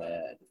touring,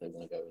 where if they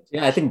want to go into.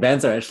 Yeah, I think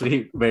bands are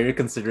actually very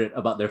considerate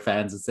about their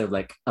fans instead of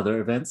like other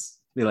events.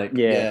 They like,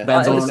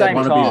 bands want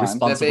to be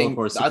responsible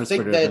for. I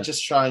think they're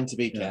just trying to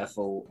be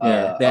careful.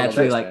 Yeah, they're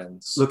actually like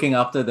looking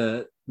after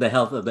the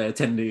health of their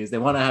attendees. They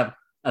want to have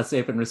a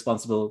safe and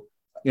responsible,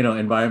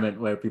 environment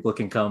where people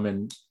can come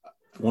and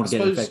won't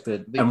get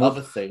infected.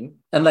 Other thing,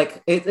 and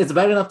like it's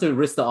bad enough to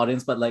risk the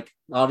audience, but like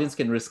the audience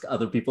can risk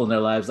other people in their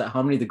lives. Like,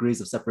 how many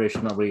degrees of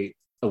separation are we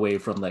away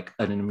from like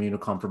an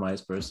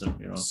immunocompromised person?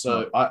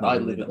 So I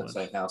live in the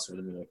same house with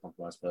an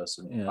immunocompromised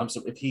person. Yeah.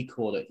 If he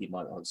caught it, he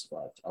might not have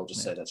survived. I'll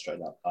just say that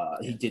straight up.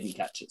 He didn't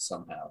catch it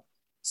somehow.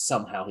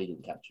 He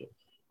didn't catch it.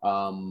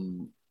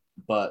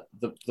 But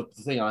the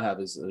thing I have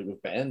is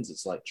with bands,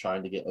 it's like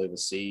trying to get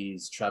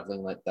overseas,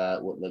 traveling like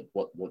that.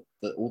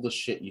 All the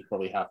shit you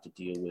probably have to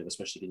deal with,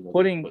 especially getting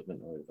all the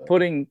equipment over.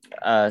 Putting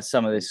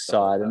some of this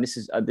aside, like, and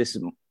this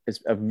is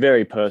a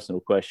very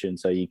personal question,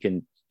 so you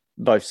can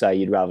both say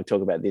you'd rather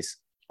talk about this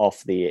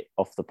off the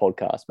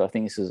podcast, but I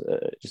think this is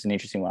just an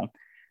interesting one,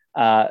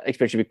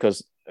 especially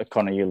because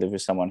Connor, you live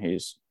with someone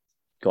who's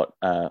got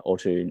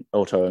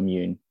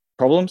autoimmune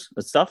problems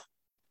and stuff,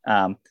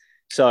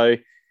 so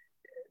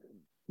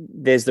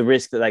there's the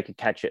risk that they could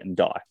catch it and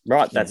die,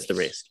 right? That's the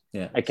risk.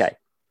 Yeah. Okay.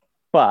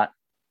 But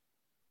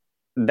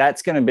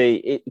that's going to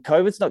be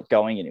COVID's not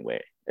going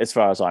anywhere as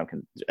far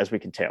as we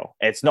can tell.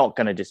 It's not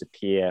going to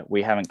disappear.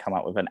 We haven't come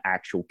up with an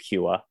actual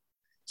cure.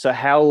 So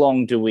how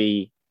long do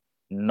we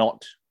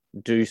not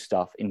do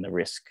stuff in the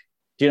risk?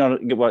 Do you know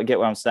get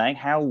what I'm saying?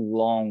 How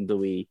long do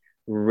we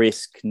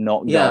risk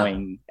not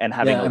going and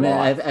having a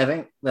life? I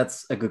think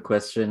that's a good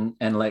question.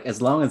 And like,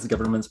 as long as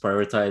governments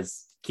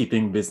prioritize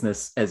keeping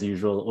business as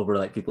usual over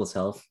like people's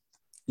health,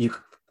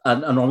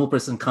 a normal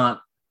person can't,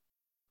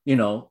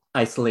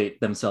 isolate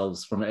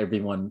themselves from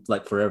everyone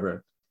like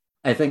forever.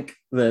 I think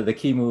the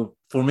key move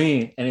for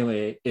me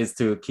anyway is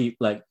to keep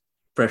like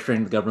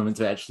pressuring the government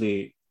to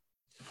actually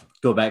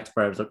go back to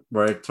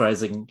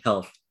prioritizing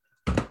health.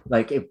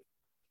 Like, if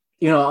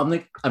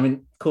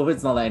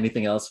COVID's not like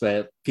anything else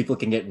where people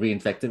can get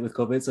reinfected with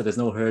COVID, so there's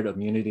no herd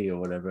immunity or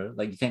whatever.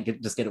 Like, you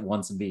can't just get it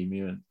once and be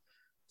immune.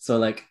 So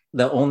like,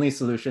 the only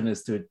solution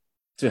is to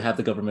have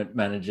the government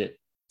manage it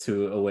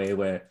to a way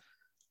where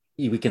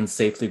we can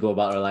safely go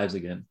about our lives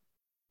again.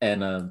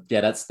 And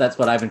that's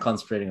what I've been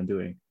concentrating on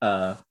doing.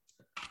 And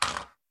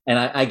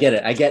I get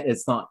it. I get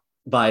it's not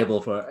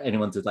viable for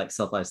anyone to like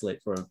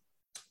self-isolate for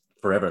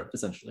forever,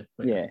 essentially.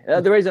 But,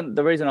 the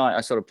reason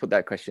I sort of put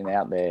that question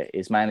out there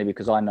is mainly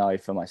because I know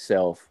for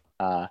myself,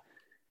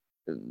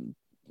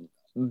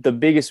 the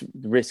biggest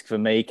risk for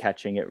me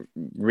catching it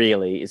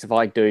really is if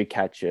I do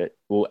catch it,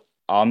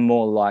 I'm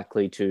more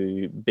likely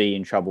to be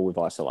in trouble with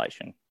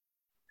isolation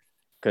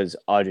because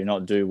I do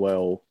not do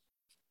well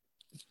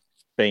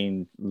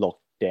being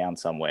locked down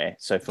somewhere.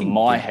 So for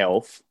my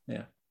health,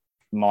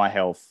 my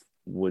health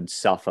would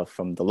suffer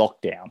from the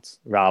lockdowns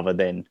rather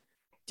than,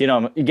 you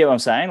get what I'm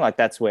saying? Like,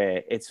 that's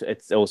where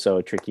it's also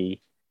a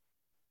tricky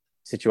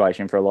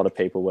situation for a lot of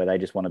people where they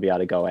just want to be able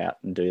to go out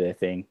and do their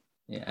thing.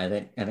 Yeah, I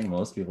think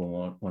most people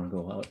want to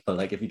go out, but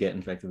like if you get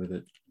infected with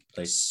it,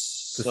 like,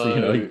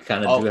 you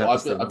kind of do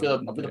have to. I'm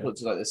gonna put it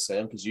to like this,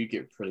 Sam, because you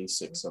get pretty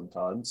sick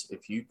sometimes.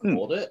 If you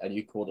caught it and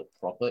you caught it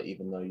proper,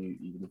 even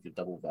if you're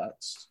double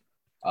vaxxed,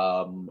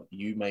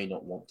 you may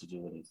not want to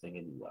do anything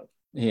anyway.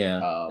 Yeah.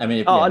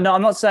 No,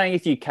 I'm not saying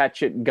if you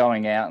catch it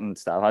going out and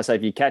stuff. I say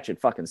if you catch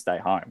it, fucking stay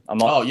home. I'm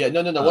not. Oh yeah,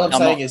 no. What I'm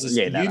saying is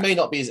you may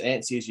not be as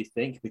antsy as you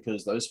think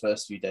because those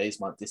first few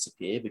days might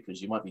disappear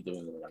because you might be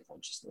doing it in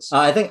unconsciousness.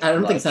 I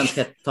don't think Sam's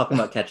talking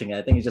about catching it.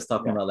 I think he's just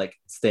talking about like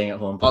staying at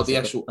home. Oh, the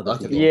actual.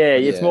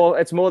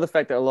 It's more the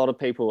fact that a lot of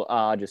people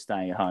are just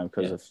staying at home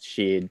because of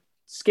sheer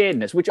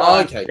scaredness, which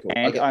I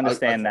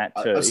understand that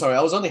too. Sorry,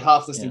 I was only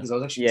half listening because I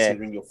was actually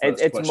considering your first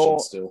question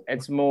still.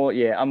 It's more,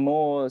 I'm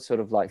more sort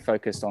of like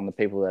focused on the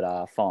people that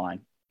are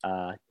fine,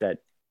 that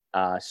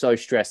are so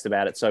stressed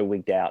about it, so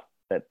wigged out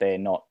that they're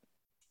not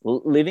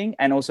living.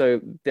 And also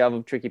the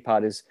other tricky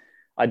part is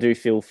I do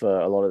feel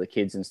for a lot of the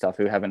kids and stuff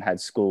who haven't had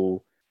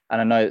school.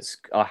 And I know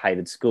I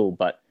hated school,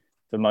 but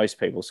for most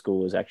people,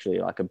 school is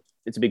actually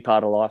it's a big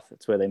part of life.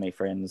 It's where they meet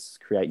friends,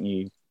 create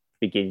new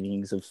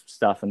beginnings of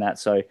stuff and that.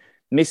 So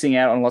missing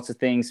out on lots of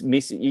things.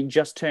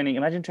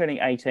 Imagine turning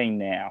 18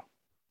 now,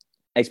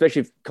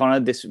 especially if kind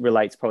of this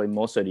relates probably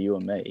more so to you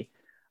and me.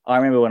 I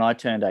remember when I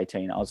turned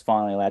 18, I was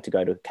finally allowed to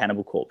go to a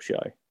Cannibal Corpse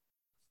show.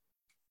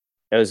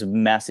 It was a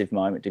massive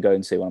moment to go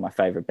and see one of my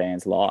favorite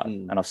bands live.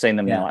 And I've seen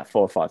them now like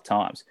 4 or 5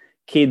 times.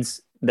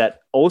 Kids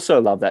that also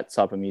love that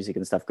type of music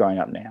and stuff growing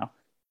up now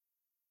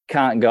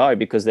can't go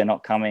because they're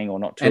not coming or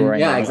not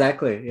touring. And,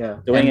 exactly. Yeah.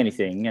 Doing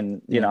anything.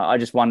 And, I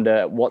just wonder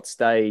at what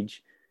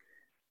stage,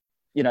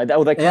 they couldn't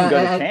go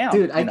to town.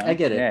 Dude, I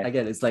get it. Yeah. I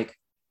get it. It's like,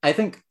 I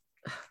think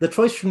the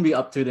choice shouldn't be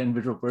up to the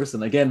individual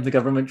person. Again, the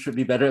government should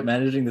be better at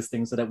managing this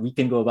thing so that we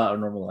can go about our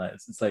normal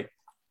lives. It's like,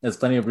 there's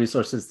plenty of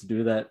resources to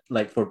do that,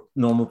 like for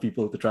normal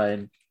people to try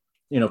and,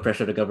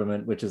 pressure the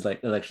government, which is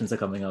like elections are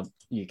coming up.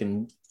 You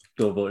can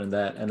go vote in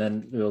that. And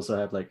then we also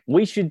have like...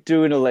 We should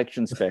do an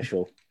election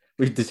special.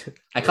 We did.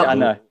 I can't vote. I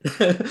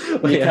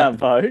know. You can't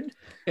vote?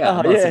 Yeah, I'm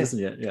not a citizen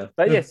yet, yeah.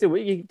 But still,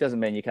 it doesn't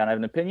mean you can't have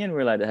an opinion.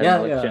 We're allowed to have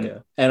an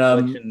election, And,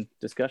 election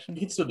discussion.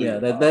 You can still do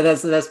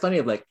there's plenty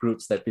of like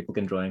groups that people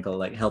can join called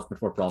like Health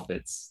Before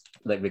Profits,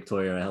 like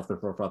Victoria, Health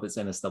Before Profits,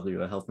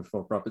 NSW, Health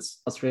Before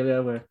Profits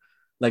Australia, where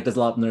like there's a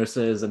lot of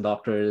nurses and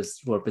doctors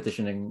who are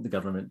petitioning the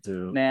government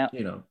to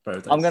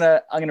prioritize. I'm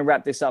gonna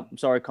wrap this up. I'm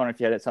sorry, Connor,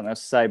 if you had something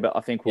else to say, but I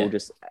think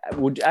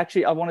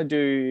I want to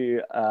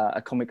do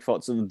a Comic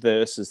Thoughts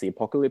versus the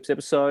Apocalypse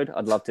episode.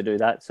 I'd love to do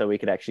that so we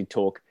could actually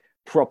talk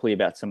properly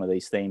about some of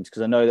these themes,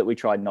 because I know that we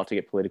tried not to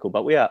get political,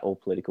 but we are all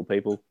political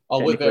people.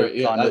 Oh, we're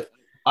very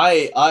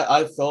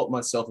I thought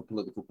myself a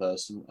political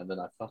person, and then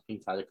I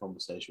fucking had a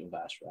conversation with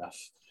Ashraf.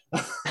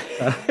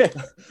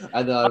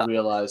 And then I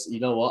realized, you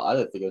know what? I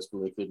don't think I was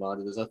politically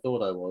minded as I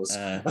thought I was.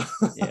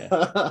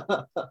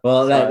 Yeah.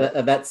 Well,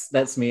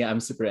 that's me. I'm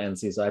super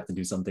antsy, so I have to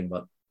do something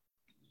about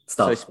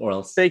stuff, So, or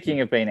else.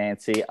 Speaking of being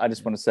antsy, I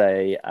just want to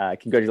say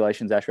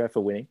congratulations, Ashraf,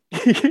 for winning.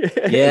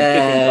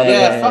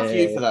 Yeah, fuck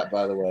you for that,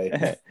 by the way.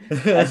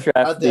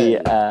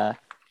 Ashraf,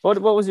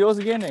 what was yours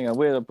again? Hang on,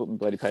 where did I put my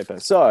bloody paper?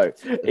 So,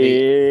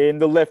 in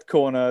the left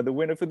corner, the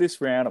winner for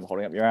this round, I'm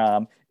holding up your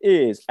arm,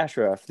 is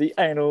Ashraf, the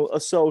anal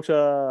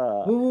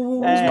assaulter.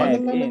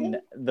 And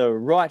in the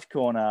right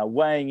corner,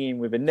 weighing in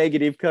with a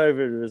negative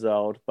COVID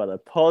result, but a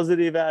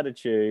positive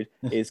attitude,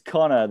 is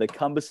Connor, the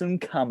cumbersome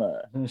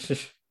cummer.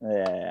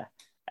 Yeah.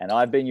 And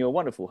I've been your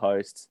wonderful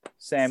host,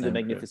 Sam the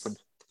Magnificent.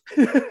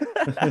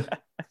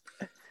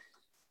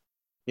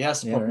 He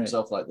has to pump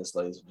himself like this,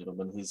 ladies and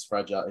gentlemen. He's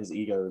fragile. His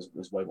ego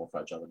is way more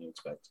fragile than you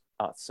expect.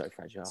 Oh, it's so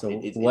fragile. So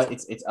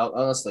it's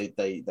honestly,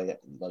 they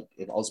like,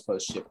 if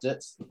Ozpost shipped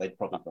it, they'd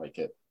probably break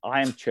it.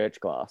 I am church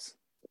glass.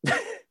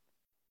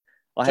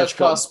 Church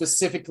glass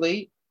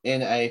specifically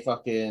in a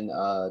fucking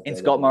in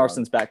Scott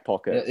Morrison's back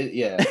pocket.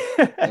 In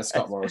a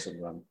Scott Morrison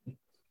run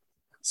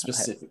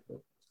specifically.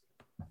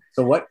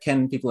 So what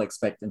can people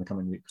expect in the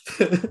coming week?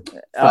 Should we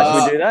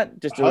do that?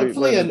 Just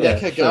hopefully a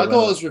NECA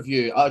Gargoyles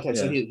review. Okay,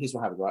 so here's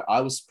what happened, right?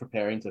 I was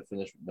preparing to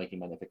finish making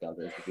my NECA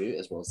Gargoyles review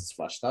as well as this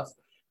Flash stuff,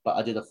 but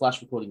I did a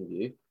Flash recording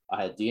review.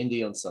 I had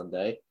D&D on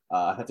Sunday.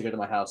 I had to go to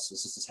my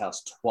sister's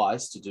house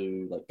twice to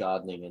do like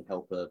gardening and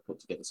help her put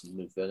together some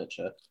new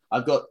furniture.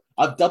 I've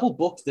double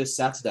booked this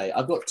Saturday.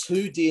 I've got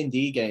 2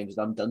 D&D games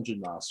that I'm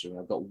dungeon mastering.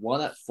 I've got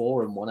one at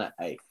 4 and one at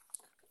 8.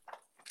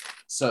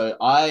 So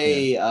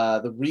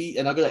I'm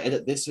going to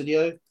edit this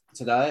video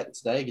today,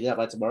 get it out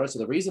by tomorrow. So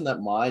the reason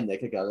that my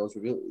NECA Gargoyles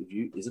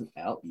review isn't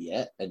out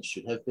yet and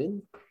should have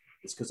been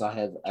is because I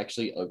have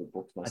actually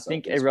overbooked myself. I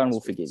think everyone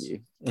will forgive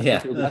you. Yeah,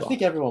 I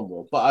think everyone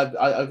will. But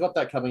I've got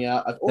that coming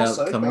out. I've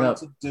also going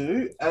to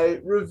do a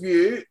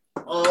review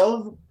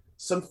of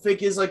some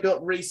figures I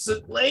got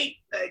recently.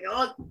 Hang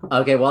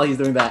on. Okay, while he's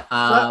doing that,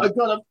 I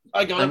got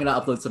I'm going to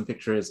upload some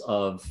pictures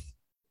of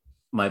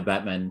my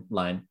Batman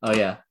line. Oh,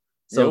 yeah.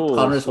 So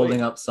Connor's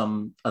holding up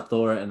a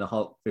Thor and a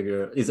Hulk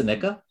figure. Is it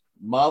NECA?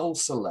 Marvel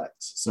Select.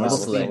 So this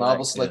is the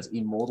Marvel Select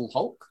Immortal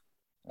Hulk.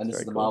 And this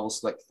is the Marvel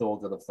Select Thor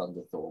God of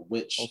Thunder Thor,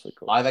 which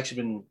I've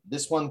actually been...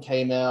 This one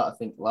came out, I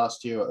think,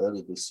 last year or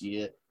early this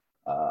year.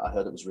 I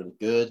heard it was really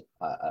good.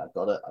 I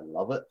got it. I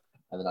love it.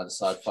 And then I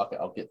decided, fuck it,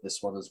 I'll get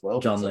this one as well.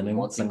 John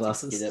Lennon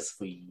sunglasses. To get it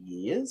for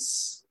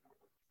years.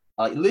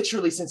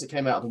 Literally since it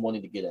came out, I've been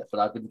wanting to get it. But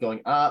I've been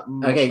going,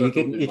 okay, you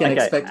can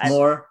expect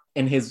more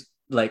in his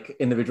like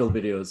individual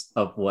videos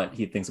of what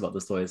he thinks about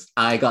the toys.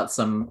 I got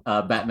some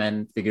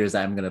Batman figures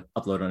that I'm gonna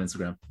upload on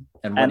Instagram.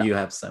 And what do you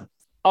have, Sam?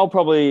 I'll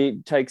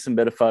probably take some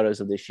better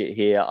photos of this shit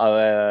here.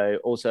 I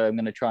also am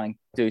gonna try and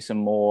do some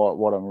more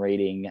what I'm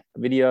reading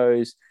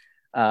videos.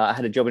 I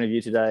had a job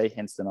interview today,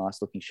 hence the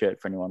nice looking shirt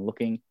for anyone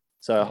looking.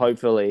 So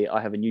hopefully I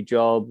have a new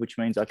job, which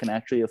means I can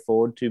actually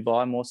afford to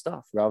buy more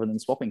stuff rather than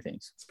swapping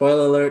things.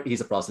 Spoiler alert,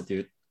 he's a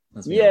prostitute.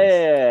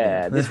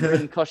 Yeah, this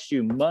ring costs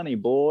you money,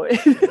 boy.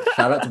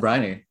 Shout out to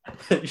Bryony.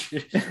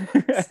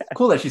 It's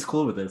cool that she's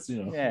cool with this,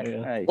 you know. Yeah.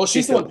 Hey, well,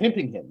 she's the one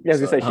pimping him. Yeah, I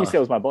was gonna say she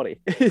sells my body.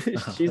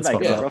 She's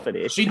making a profit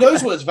here. She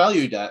knows what it's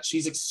valued at.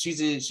 She's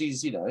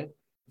you know,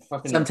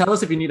 fucking. Sam, tell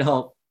us if you need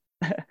help.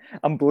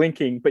 I'm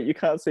blinking, but you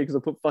can't see because I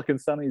put fucking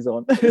sunnies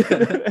on.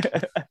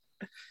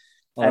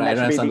 All right, I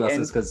don't have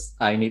sunglasses because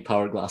I need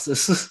power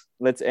glasses.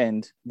 Let's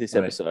end this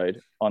episode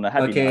on a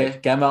happy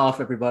note. Gamma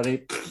off,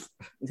 everybody.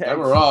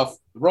 Gamma off.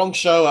 Wrong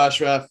show,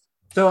 Ashraf.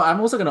 So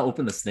I'm also gonna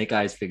open the Snake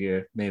Eyes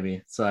figure,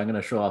 maybe. So I'm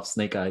gonna show off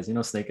Snake Eyes. You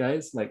know Snake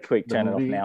Eyes? Like quick, turn it off now.